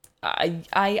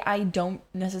 I don't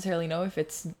necessarily know if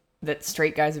it's that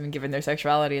straight guys have been given their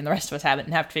sexuality and the rest of us haven't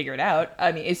and have to figure it out.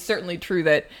 I mean, it's certainly true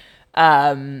that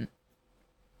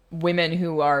women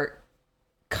who are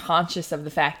conscious of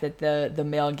the fact that the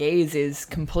male gaze is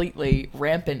completely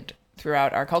rampant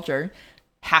throughout our culture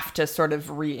have to sort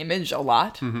of re-image a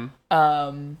lot.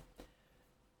 And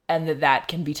that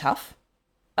can be tough.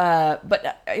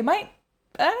 But it might,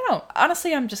 I don't know.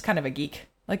 Honestly, I'm just kind of a geek.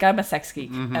 Like, I'm a sex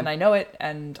geek, and I know it,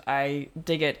 and I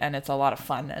dig it, and it's a lot of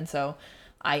fun. And so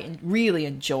I really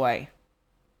enjoy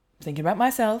thinking about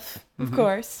myself, of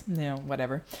course.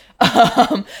 Whatever.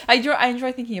 I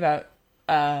enjoy thinking about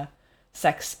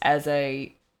sex as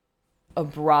a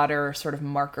broader sort of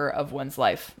marker of one's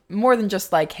life, more than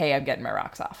just like, hey, I'm getting my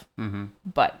rocks off,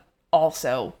 but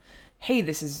also, hey,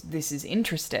 this is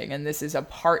interesting, and this is a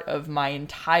part of my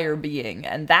entire being,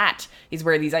 and that is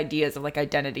where these ideas of, like,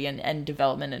 identity and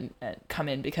development and come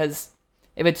in. Because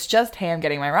if it's just, hey, I'm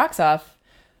getting my rocks off,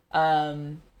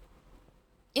 there's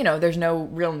no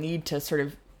real need to sort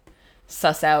of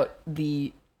suss out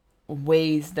the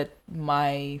ways that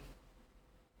my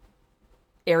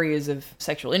areas of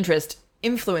sexual interest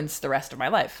influence the rest of my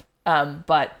life.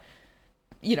 But,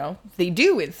 they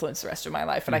do influence the rest of my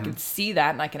life, and I can see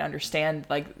that, and I can understand,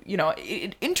 like,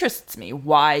 it interests me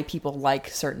why people like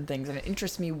certain things, and it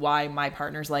interests me why my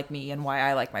partners like me, and why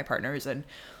I like my partners, and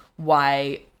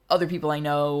why other people I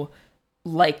know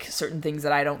like certain things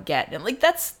that I don't get, and like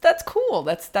that's cool.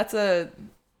 That's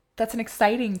an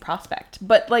exciting prospect.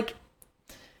 But like,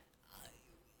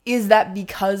 is that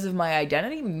because of my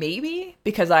identity? Maybe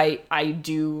because I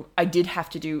did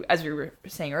have to do, as we were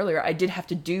saying earlier, I did have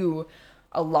to do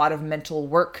a lot of mental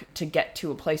work to get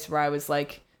to a place where I was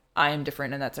like, I am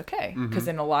different and that's okay. Because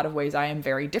in a lot of ways I am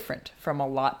very different from a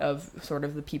lot of sort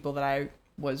of the people that I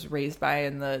was raised by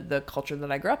and the culture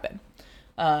that I grew up in.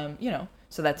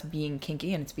 So that's being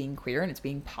kinky, and it's being queer, and it's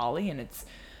being poly, and it's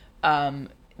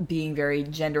being very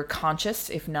gender conscious,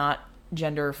 if not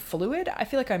gender fluid. I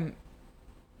feel like I'm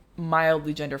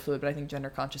mildly gender fluid, but I think gender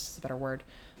conscious is a better word.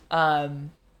 You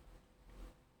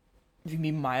can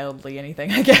be mildly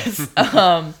anything, I guess.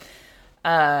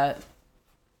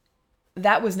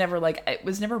 That was never it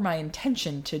was never my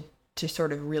intention to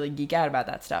sort of really geek out about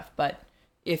that stuff. But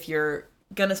if you're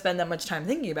gonna spend that much time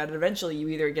thinking about it, eventually you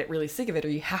either get really sick of it or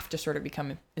you have to sort of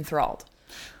become enthralled.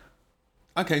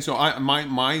 Okay, so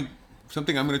my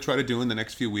something I'm going to try to do in the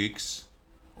next few weeks,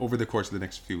 over the course of the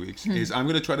next few weeks, is I'm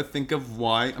going to try to think of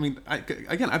why. I mean,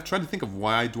 I've tried to think of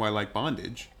why do I like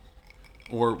bondage,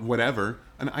 or whatever,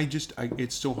 and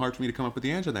it's so hard for me to come up with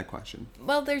the answer to that question.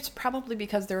 Well, there's probably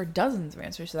because there are dozens of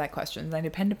answers to that question, and they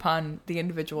depend upon the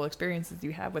individual experiences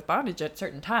you have with bondage at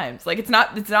certain times. Like, it's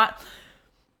not.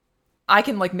 I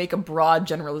can like make a broad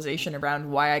generalization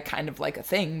around why I kind of like a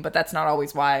thing, but that's not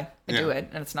always why I do it,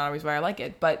 and it's not always why I like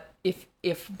it. But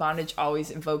if bondage always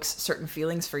invokes certain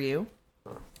feelings for you,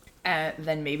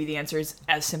 then maybe the answer is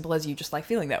as simple as you just like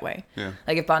feeling that way. Yeah.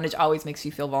 Like if bondage always makes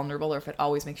you feel vulnerable, or if it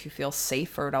always makes you feel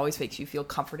safe, or it always makes you feel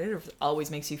comforted, or if it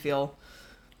always makes you feel,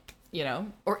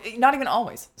 or not even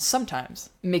always, sometimes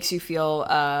makes you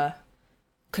feel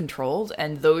controlled,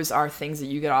 and those are things that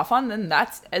you get off on, then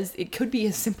it could be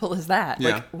as simple as that.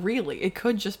 Yeah. Like really, it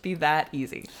could just be that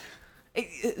easy.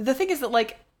 The thing is that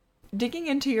like digging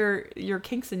into your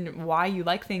kinks and why you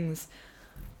like things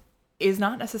is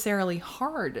not necessarily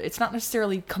hard. It's not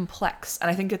necessarily complex,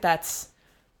 and I think that's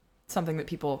something that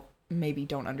people maybe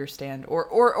don't understand,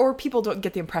 or people don't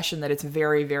get the impression that it's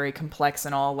very, very complex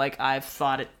and all like I've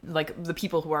thought it, like the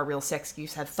people who are real sex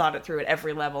geeks have thought it through at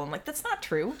every level. I'm like, that's not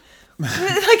true. Like,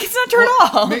 it's not true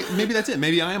at all. Maybe that's it.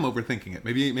 Maybe I am overthinking it.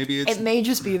 Maybe it's. It may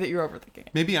just be that you're overthinking it.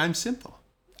 Maybe I'm simple.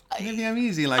 Maybe I'm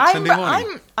easy, like Sunday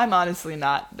morning. I'm honestly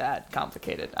not that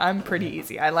complicated. I'm pretty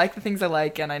easy. I like the things I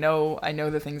like, and I know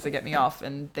the things that get me off,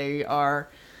 and they are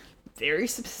very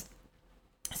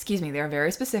they're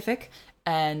very specific,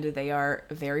 and they are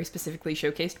very specifically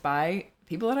showcased by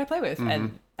people that I play with,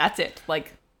 and that's it.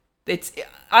 Like,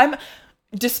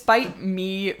 despite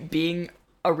me being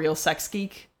a real sex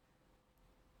geek,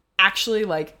 actually,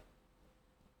 like,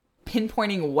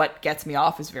 pinpointing what gets me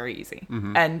off is very easy.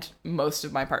 And most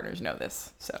of my partners know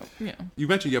this. So, You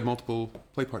mentioned you have multiple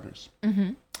play partners.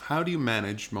 How do you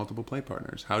manage multiple play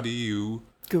partners? How do you...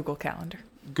 Google Calendar.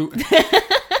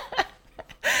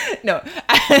 No,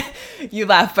 you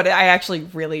laugh, but I actually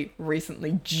really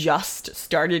recently just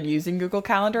started using Google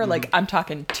Calendar. Like, I'm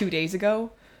talking 2 days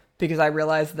ago, because I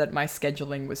realized that my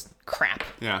scheduling was crap.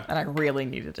 Yeah. And I really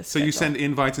needed to So schedule. you send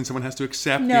invites and someone has to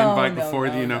accept the invite before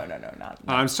No, not.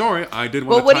 I'm sorry, I did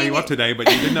want to what tie do you you up today, but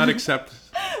you did not accept.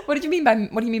 What do you mean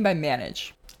by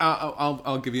manage?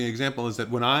 I'll give you an example. Is that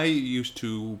when I used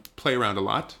to play around a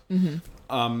lot,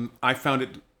 I found it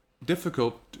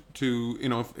difficult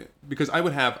to because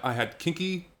I had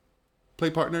kinky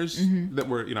play partners that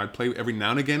were I'd play every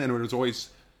now and again, and it was always.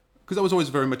 Because I was always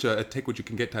very much a take what you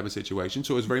can get type of situation.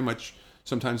 So it was very much,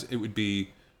 sometimes it would be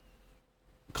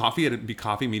coffee. It'd be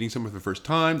coffee, meeting someone for the first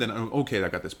time. Then, okay,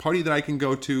 I've got this party that I can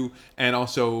go to. And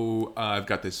also, I've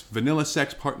got this vanilla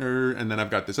sex partner. And then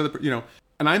I've got this other,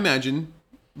 And I imagine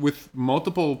with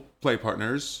multiple play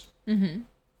partners,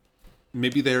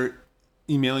 maybe they're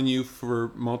emailing you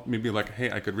for maybe like,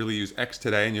 hey, I could really use X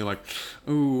today. And you're like,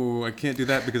 oh, I can't do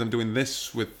that because I'm doing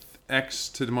this with X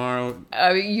to tomorrow.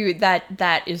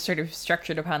 That is sort of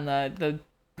structured upon the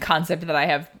concept that I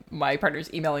have my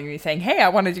partners emailing me saying, "Hey, I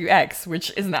want to do X,"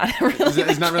 which is not really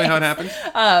is not really how it happens.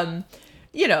 I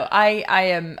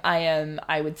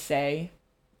would say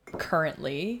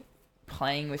currently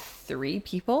playing with 3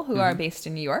 people who are based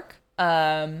in New York,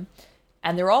 and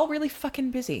they're all really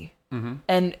fucking busy.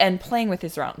 And playing with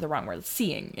is the wrong word.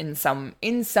 Seeing in some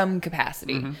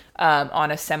capacity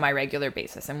on a semi-regular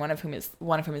basis, and one of whom is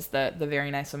the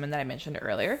very nice woman that I mentioned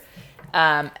earlier.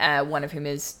 One of whom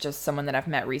is just someone that I've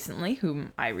met recently,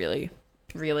 whom I really,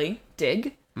 really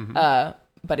dig, but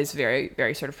is very,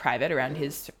 very sort of private around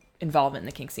his involvement in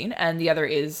the kink scene. And the other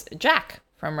is Jack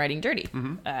from Writing Dirty,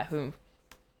 who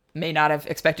may not have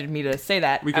expected me to say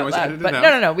that we can out always loud, edit it but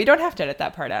out. No, we don't have to edit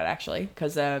that part out actually,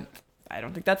 because I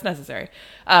don't think that's necessary.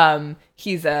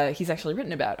 He's actually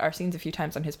written about our scenes a few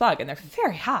times on his blog, and they're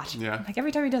very hot. Yeah. Like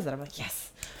every time he does it, I'm like,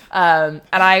 yes. And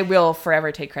I will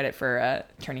forever take credit for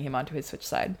turning him onto his Switch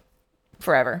side.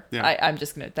 Forever. Yeah. I'm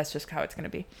just gonna. That's just how it's gonna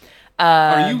be.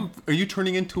 Are you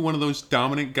turning into one of those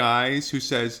dominant guys who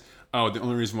says, "Oh, the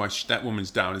only reason why that woman's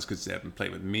down is because they haven't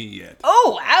played with me yet"?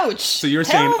 Oh, ouch! So you're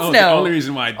Hells saying, "Oh, no. the only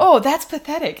reason why Oh, that's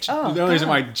pathetic. Oh, the only reason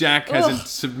God. why Jack hasn't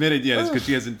submitted yet is because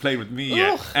she hasn't played with me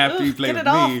yet. Ugh, After you played get with it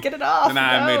off, me, get it off, then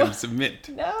I no. made him submit."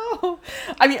 No.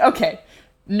 I mean, okay.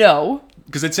 No,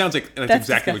 Because it sounds like that's That's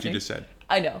exactly what disgusting. you just said.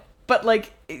 I know. But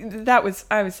like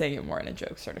I was saying it more in a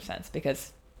joke sort of sense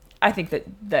because I think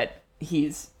that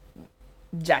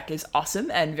Jack is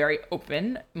awesome and very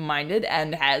open-minded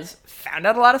and has found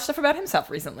out a lot of stuff about himself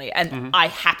recently. And I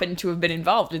happen to have been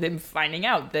involved with him finding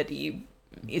out that he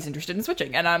is interested in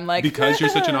switching. And I'm like, Because you're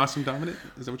such an awesome dominant?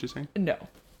 Is that what you're saying? no.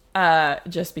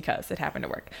 Just because it happened to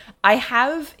work. I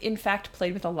have, in fact,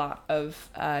 played with a lot of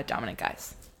dominant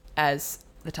guys as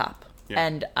the top. Yeah.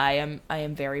 And I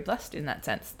am very blessed in that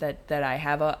sense that I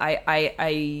have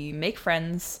I make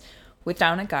friends with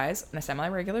dominant guys on a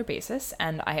semi-regular basis,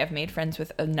 and I have made friends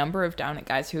with a number of dominant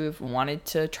guys who have wanted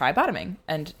to try bottoming,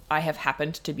 and I have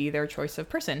happened to be their choice of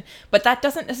person. But that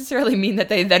doesn't necessarily mean that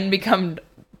they then become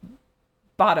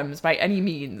bottoms by any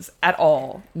means at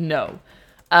all. No.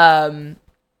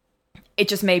 It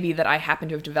just may be that I happen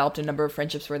to have developed a number of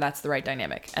friendships where that's the right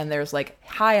dynamic. And there's like,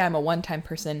 hi, I'm a one-time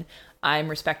person. I'm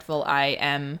respectful. I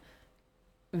am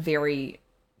very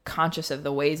conscious of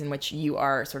the ways in which you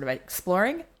are sort of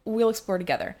exploring. We'll explore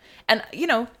together. And, you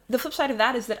know, the flip side of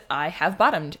that is that I have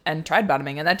bottomed and tried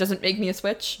bottoming, and that doesn't make me a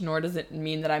switch, nor does it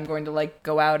mean that I'm going to, like,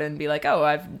 go out and be like,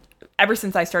 oh, ever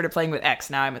since I started playing with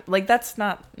X, now I'm, like, that's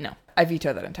not, no. I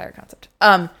veto that entire concept.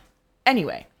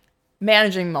 Anyway,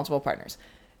 managing multiple partners.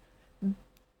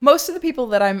 Most of the people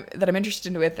that I'm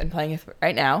interested with and playing with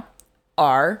right now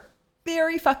are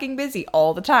very fucking busy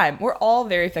all the time. We're all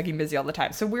very fucking busy all the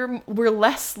time. So we're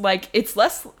less like, it's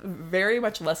very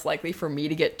much less likely for me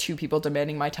to get two people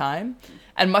demanding my time,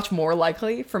 and much more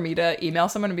likely for me to email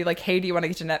someone and be like, hey, do you want to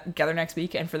get together next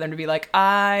week? And for them to be like,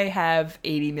 I have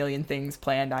 80 million things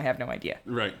planned. I have no idea.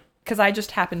 Right. Because I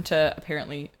just happen to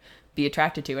apparently be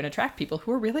attracted to and attract people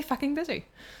who are really fucking busy.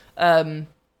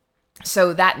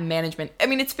 So that management, I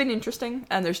mean, it's been interesting,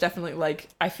 and there's definitely, like,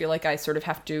 I feel like I sort of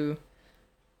have to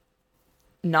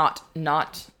not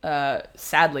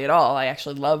sadly at all, I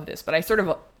actually love this, but I sort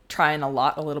of try and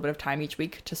allot a little bit of time each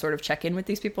week to sort of check in with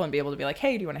these people and be able to be like,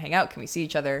 hey, do you want to hang out? Can we see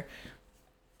each other?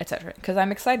 Etc. Because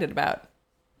I'm excited about,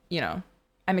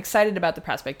 I'm excited about the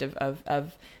prospect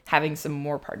of having some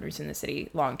more partners in the city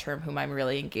long term whom I'm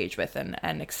really engaged with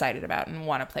and excited about and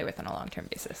want to play with on a long term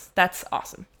basis. That's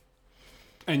awesome.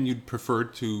 And you'd prefer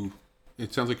to,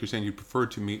 it sounds like you're saying you'd prefer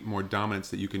to meet more dominants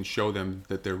that you can show them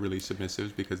that they're really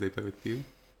submissive because they play with you?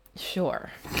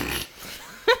 Sure.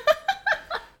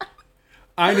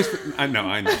 I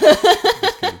know.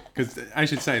 Just kidding. Because I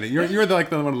should say that you're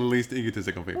like one of the least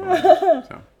egotistical people.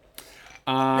 So.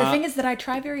 The thing is that I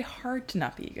try very hard to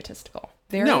not be egotistical.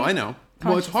 No, I know.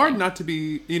 Well, it's hard consciously. not to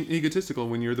be egotistical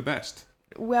when you're the best.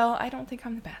 Well, I don't think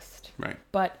I'm the best. Right.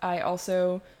 But I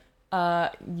also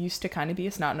used to kind of be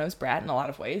a snot-nosed brat in a lot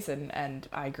of ways, and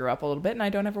I grew up a little bit, and I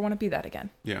don't ever want to be that again.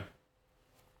 Yeah.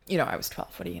 I was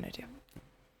 12. What are you going to do?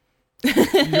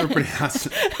 You were pretty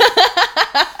awesome.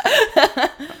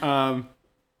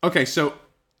 Okay, so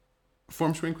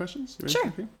form screen questions? You ready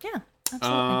Sure. for me? Yeah,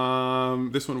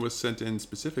 absolutely. This one was sent in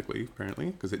specifically, apparently,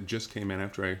 because it just came in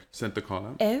after I sent the call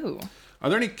out. Oh. Are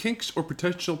there any kinks or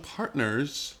potential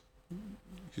partners?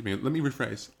 Excuse me, let me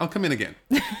rephrase. I'll come in again.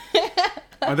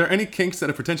 Are there any kinks that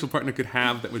a potential partner could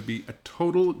have that would be a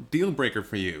total deal breaker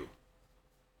for you?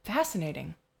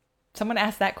 Fascinating. Someone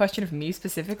asked that question of me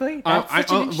specifically? Well, That's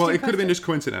such an it interesting could have been concept. just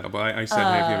coincidental, but I said,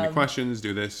 hey, if you have any questions,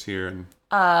 do this here. And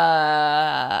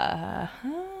I'm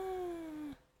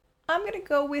going to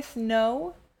go with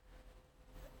no.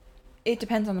 It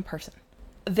depends on the person.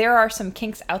 There are some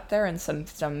kinks out there and some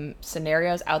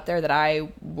scenarios out there that I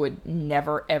would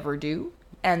never, ever do.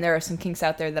 And there are some kinks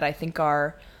out there that I think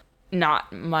are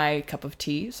not my cup of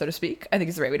tea, so to speak. I think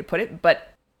is the right way to put it.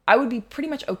 But I would be pretty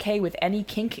much okay with any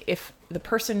kink if the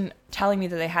person telling me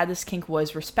that they had this kink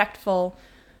was respectful,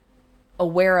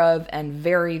 aware of, and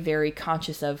very, very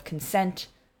conscious of consent,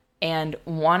 and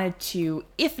wanted to,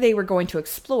 if they were going to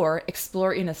explore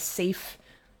in a safe,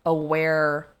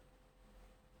 aware,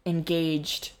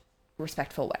 engaged,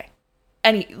 respectful way.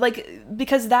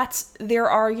 Because there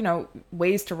are,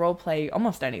 ways to role play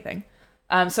almost anything.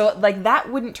 So like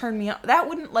that wouldn't turn me on. That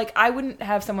wouldn't, like, I wouldn't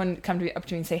have someone come up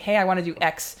to me and say, hey, I want to do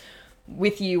X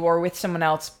with you or with someone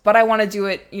else, but I want to do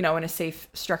it, in a safe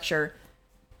structure,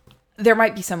 there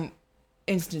might be some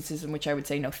instances in which I would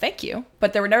say no thank you,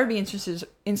 but there would never be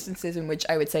instances in which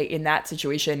I would say in that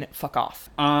situation fuck off.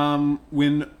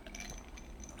 When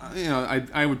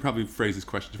I would probably phrase this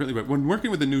question differently, but when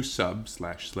working with a new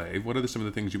sub/slave, what are some of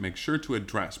the things you make sure to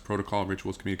address? Protocol,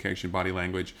 rituals, communication, body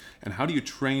language, and how do you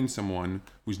train someone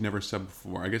who's never subbed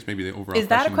before? I guess maybe the overall is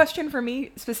that a question for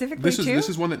me specifically too? This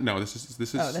is one that this is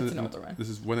that's an older one. This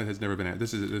is one that has never been asked.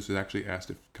 This was actually asked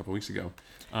a couple of weeks ago.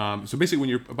 So basically, when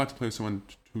you're about to play with someone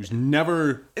who's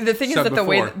never the thing is that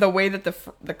before, the way that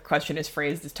the question is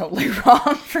phrased is totally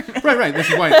wrong for me. Right.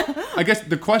 This is why I guess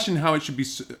the question how it should be.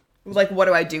 Like, what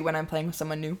do I do when I'm playing with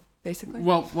someone new, basically?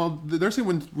 Well, they're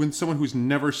saying when someone who's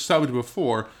never subbed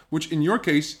before, which in your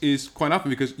case is quite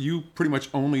often because you pretty much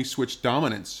only switch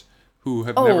dominants who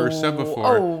have never subbed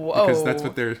before because that's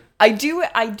what they're... I do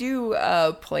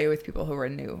play with people who are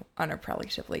new on a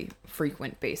relatively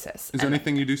frequent basis. Is there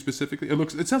anything you do specifically?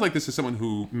 It sounds like this is someone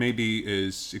who maybe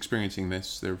is experiencing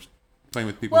this. They're playing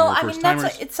with people who are first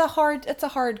timers. It's a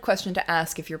hard question to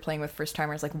ask if you're playing with first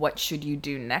timers. Like, what should you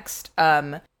do next?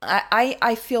 I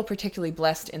feel particularly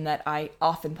blessed in that I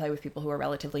often play with people who are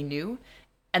relatively new,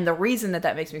 and the reason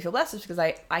that makes me feel blessed is because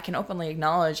I can openly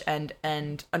acknowledge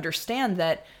and understand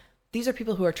that these are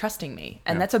people who are trusting me,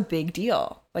 and that's a big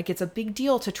deal. Like, it's a big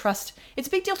deal to trust. It's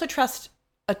a big deal to trust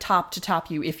a top to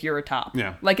top you if you're a top.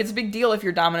 Yeah. Like, it's a big deal if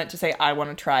you're dominant to say, I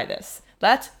want to try this.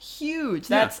 That's huge.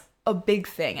 That's a big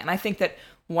thing. And I think that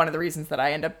one of the reasons that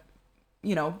I end up,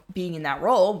 being in that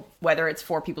role, whether it's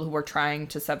for people who are trying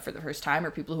to sub for the first time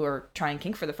or people who are trying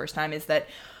kink for the first time, is that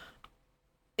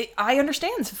I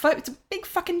understand. It's a big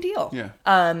fucking deal.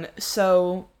 Yeah.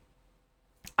 So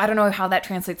I don't know how that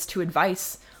translates to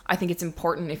advice. I think it's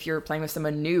important if you're playing with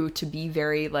someone new to be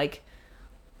very, like,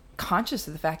 conscious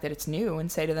of the fact that it's new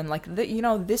and say to them, like,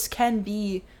 this can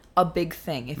be a big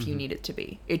thing if you need it to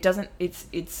be. It doesn't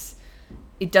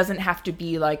have to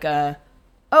be like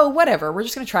whatever, we're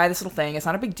just going to try this little thing. It's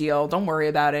not a big deal. Don't worry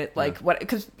about it. Like, what?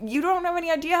 Because you don't have any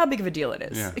idea how big of a deal it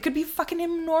is. Yeah. It could be a fucking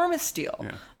enormous deal.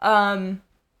 Yeah.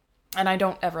 And I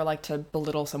don't ever like to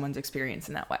belittle someone's experience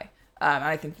in that way. And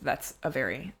I think that's a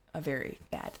very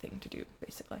bad thing to do,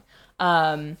 basically.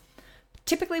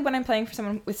 Typically when I'm playing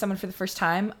with someone for the first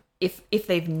time, if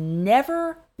they've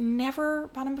never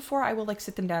bottomed before, I will, like,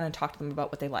 sit them down and talk to them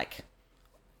about what they like.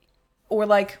 Or,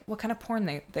 like, what kind of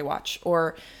porn they watch,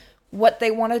 or what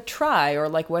they want to try, or,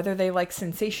 like, whether they like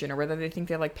sensation, or whether they think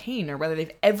they like pain, or whether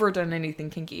they've ever done anything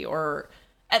kinky, or...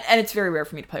 And it's very rare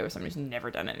for me to play with someone who's never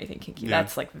done anything kinky. Yeah.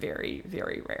 That's, like, very,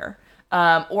 very rare.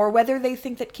 Or whether they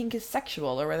think that kink is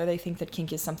sexual, or whether they think that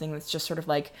kink is something that's just sort of,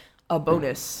 like, a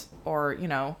bonus, or,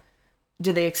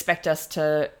 do they expect us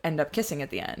to end up kissing at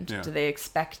the end? Yeah. Do they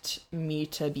expect me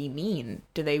to be mean?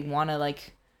 Do they want to,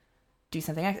 like, do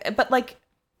something... But, like...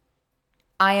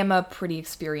 I am a pretty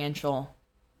experiential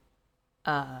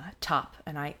top,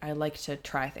 and I like to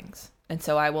try things. And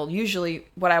so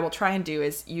what I will try and do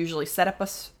is usually set up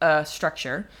a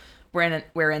structure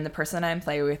wherein the person I'm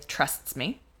playing with trusts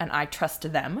me, and I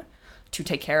trust them to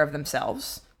take care of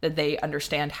themselves, that they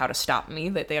understand how to stop me,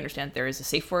 that they understand there is a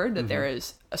safe word, that there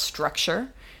is a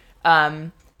structure,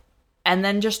 and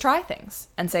then just try things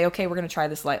and say, okay, we're going to try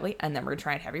this lightly, and then we're going to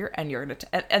try it heavier, and you're going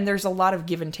to... And there's a lot of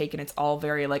give and take, and it's all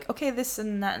very, like, okay, this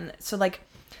and that. And so, like,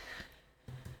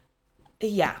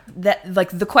 yeah, that, like,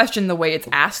 the question, the way it's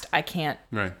asked, I can't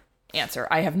answer.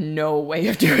 I have no way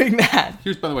of doing that.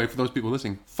 Here's, by the way, for those people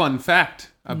listening, fun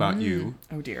fact about you.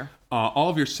 Oh, dear. All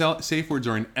of your safe words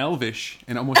are in Elvish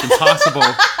and almost impossible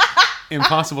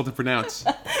to pronounce.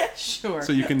 Sure.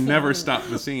 So you can never stop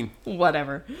the scene.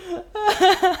 Whatever.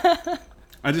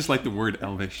 I just like the word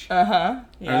Elvish. Yeah,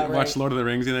 I watched Lord of the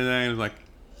Rings the other day and I was like,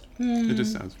 it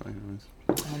just sounds funny.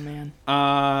 Oh, man.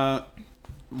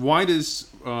 Why does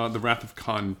the Wrath of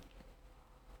Khan,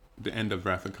 the end of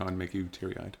Wrath of Khan, make you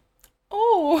teary-eyed?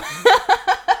 Oh.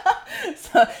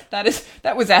 So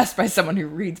that was asked by someone who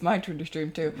reads my Twitter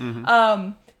stream too.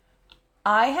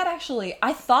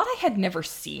 I thought I had never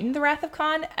seen The Wrath of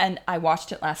Khan, and I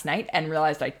watched it last night and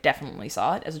realized I definitely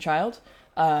saw it as a child.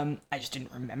 I just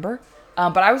didn't remember.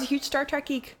 But I was a huge Star Trek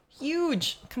geek.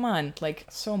 Huge. Come on. Like,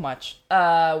 so much.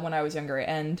 When I was younger.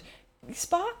 And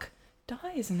Spock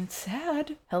dies, and it's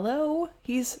sad. Hello?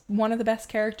 He's one of the best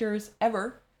characters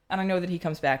ever. And I know that he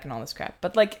comes back and all this crap.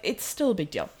 But, like, it's still a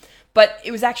big deal. But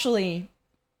it was actually...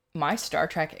 my Star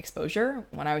Trek exposure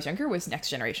when I was younger was Next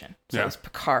Generation. So it was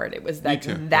Picard. It was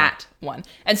that one.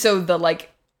 And so the,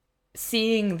 like,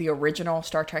 seeing the original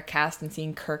Star Trek cast and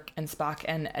seeing Kirk and Spock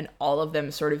and all of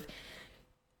them sort of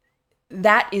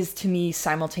that is to me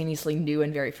simultaneously new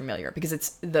and very familiar, because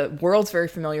it's the world's very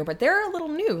familiar, but they're a little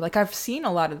new. Like, I've seen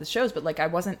a lot of the shows, but like I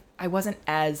wasn't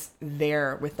as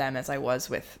there with them as I was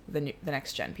with the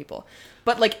next gen people.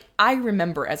 But like, I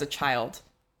remember as a child,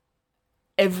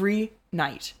 every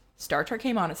night Star Trek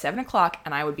came on at 7:00,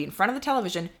 and I would be in front of the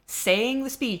television saying the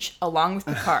speech along with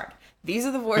Picard. These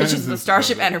are the voyages of the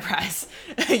Starship Enterprise.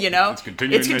 You know? It's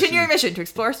continuing mission to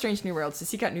explore strange new worlds, to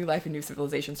seek out new life and new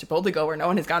civilizations, to boldly go where no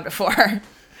one has gone before.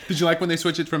 Did you like when they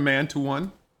switched it from man to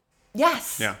one?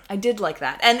 Yes. Yeah. I did like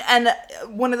that. And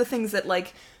one of the things that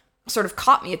like sort of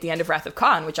caught me at the end of Wrath of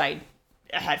Khan, which I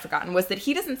had forgotten, was that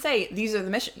he doesn't say these are the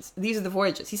missions, these are the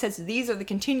voyages. He says these are the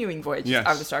continuing voyages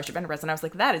of the Starship Enterprise. And I was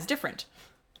like, that is different.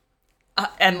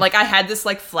 And like, I had this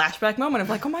like flashback moment of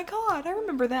like, oh my God, I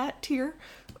remember that tear.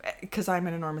 Because I'm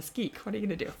an enormous geek. What are you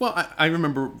going to do? Well, I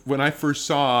remember when I first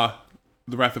saw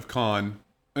The Wrath of Khan,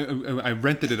 I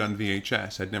rented it on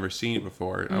VHS. I'd never seen it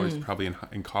before. I was probably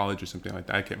in college or something like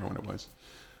that. I can't remember when it was.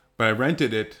 But I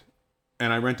rented it,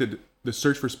 and I rented The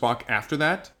Search for Spock after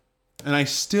that. And I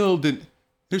still didn't...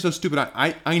 Here's so stupid.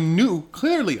 I knew,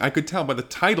 clearly, I could tell by the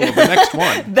title of the next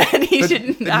one. that he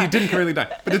didn't die. He didn't clearly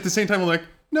die. But at the same time, I'm like,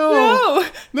 no.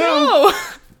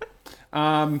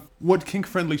 What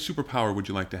kink-friendly superpower would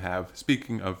you like to have?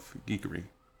 Speaking of geekery.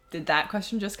 Did that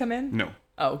question just come in? No.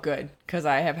 Oh, good. Because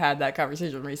I have had that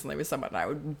conversation recently with someone, and I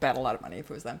would bet a lot of money if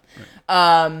it was them.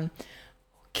 Right.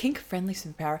 Kink-friendly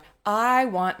superpower. I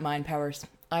want mind powers.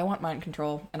 I want mind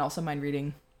control and also mind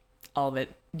reading. All of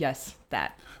it. Yes,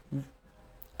 that.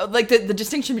 Like, the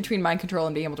distinction between mind control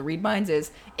and being able to read minds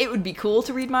is, it would be cool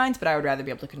to read minds, but I would rather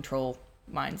be able to control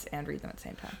minds and read them at the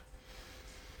same time.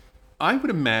 I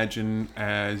would imagine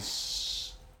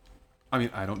as... I mean,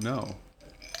 I don't know.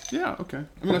 Yeah, okay.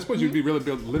 I mean, I suppose you'd be really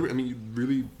be able to you'd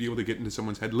really be able to get into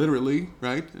someone's head literally,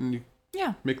 right? And you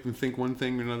make them think one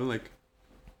thing or another, like...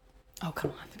 Oh, come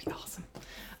on. That'd be awesome.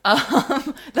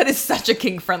 That is such a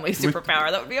kink-friendly superpower.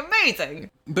 That would be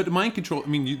amazing. But mind control, I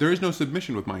mean, there is no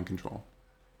submission with mind control.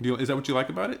 Is that what you like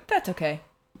about it? That's okay.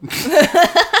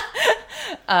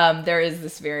 There is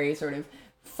this very sort of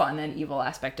fun and evil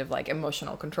aspect of like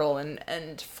emotional control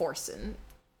and force and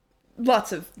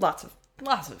lots of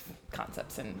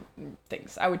concepts and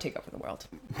things. I would take over the world.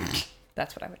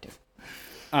 That's what I would do. It's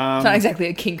not exactly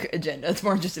a kink agenda. It's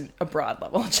more just a broad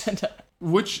level agenda.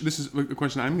 This is a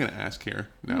question I'm going to ask here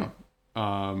now.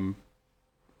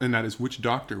 And that is, which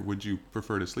doctor would you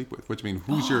prefer to sleep with? Which means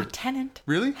who's your... Tennant.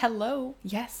 Really? Hello.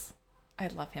 Yes. I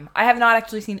love him. I have not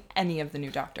actually seen any of the new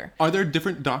Doctor. Are there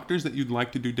different doctors that you'd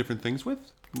like to do different things with?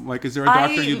 Like, is there a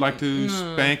doctor you'd like to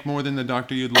spank more than the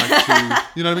doctor you'd like to...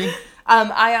 You know what I mean?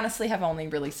 I honestly have only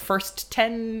really... First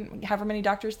 10, however many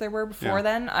doctors there were before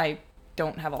then, I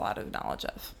don't have a lot of knowledge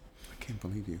of. I can't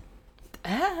believe you.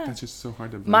 That's just so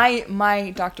hard to believe. My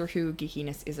Doctor Who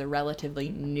geekiness is a relatively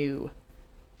new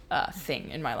thing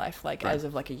in my life, like as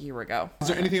of like a year ago. Is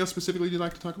there anything else specifically you'd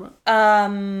like to talk about?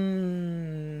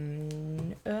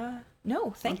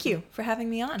 No, thank you for having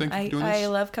me on. Thank you for doing this. I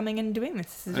love coming and doing this.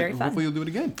 This is very fun. Hopefully you'll do it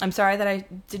again. I'm sorry that I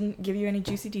didn't give you any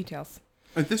juicy details.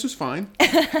 This was fine.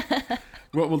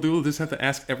 What we'll do, we'll just have to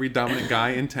ask every dominant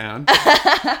guy in town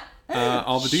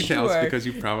all the details because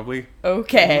you probably know,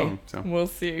 so. We'll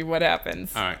see what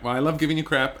happens. All right. Well, I love giving you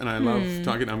crap, and I love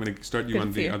talking. I'm going to start you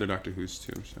on the other Doctor Who's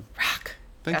too. So. Rock.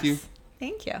 Thank you.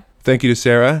 Thank you. Thank you to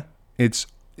Sarah. It's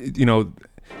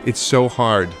so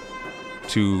hard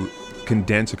to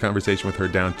condense a conversation with her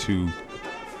down to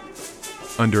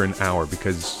under an hour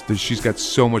because she's got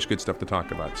so much good stuff to talk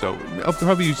about. So I'll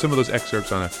probably use some of those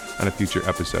excerpts on a future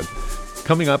episode.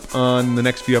 Coming up on the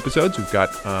next few episodes, we've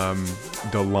got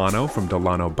Delano from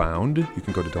Delano Bound. You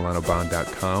can go to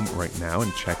delanobound.com right now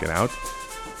and check it out.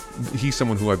 He's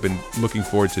someone who I've been looking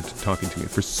forward to talking to me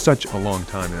for such a long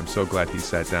time, and I'm so glad he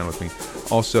sat down with me.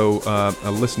 Also,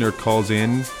 a listener calls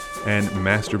in and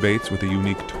masturbates with a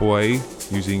unique toy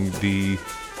using the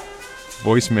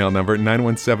voicemail number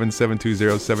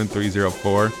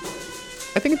 917-720-7304.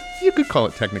 I think you could call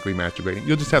it technically masturbating.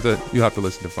 You'll have to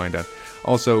listen to find out.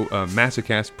 Also,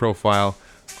 Massacast profile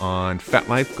on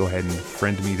FetLife. Go ahead and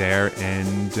friend me there,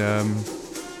 and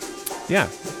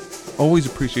always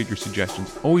appreciate your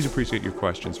suggestions. Always appreciate your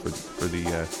questions for the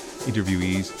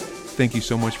interviewees. Thank you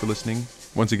so much for listening.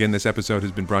 Once again, this episode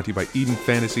has been brought to you by Eden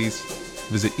Fantasies.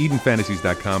 Visit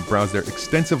EdenFantasies.com. Browse their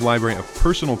extensive library of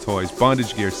personal toys,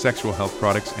 bondage gear, sexual health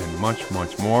products, and much,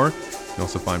 much more. You can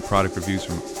also find product reviews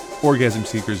from orgasm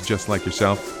seekers just like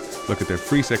yourself. Look at their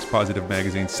free sex positive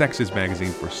magazine, Sexes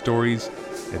Magazine, for stories,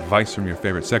 advice from your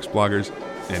favorite sex bloggers.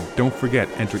 And don't forget,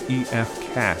 enter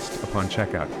EFCAST upon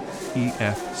checkout.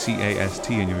 EFCAST,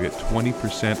 and you'll get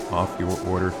 20% off your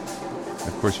order.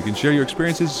 Of course, you can share your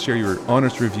experiences, share your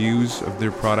honest reviews of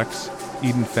their products,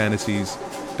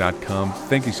 EdenFantasies.com.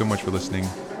 Thank you so much for listening,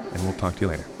 and we'll talk to you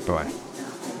later. Bye-bye.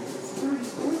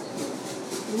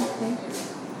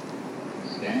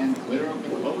 Stand clear of the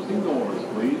closing doors,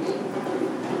 please.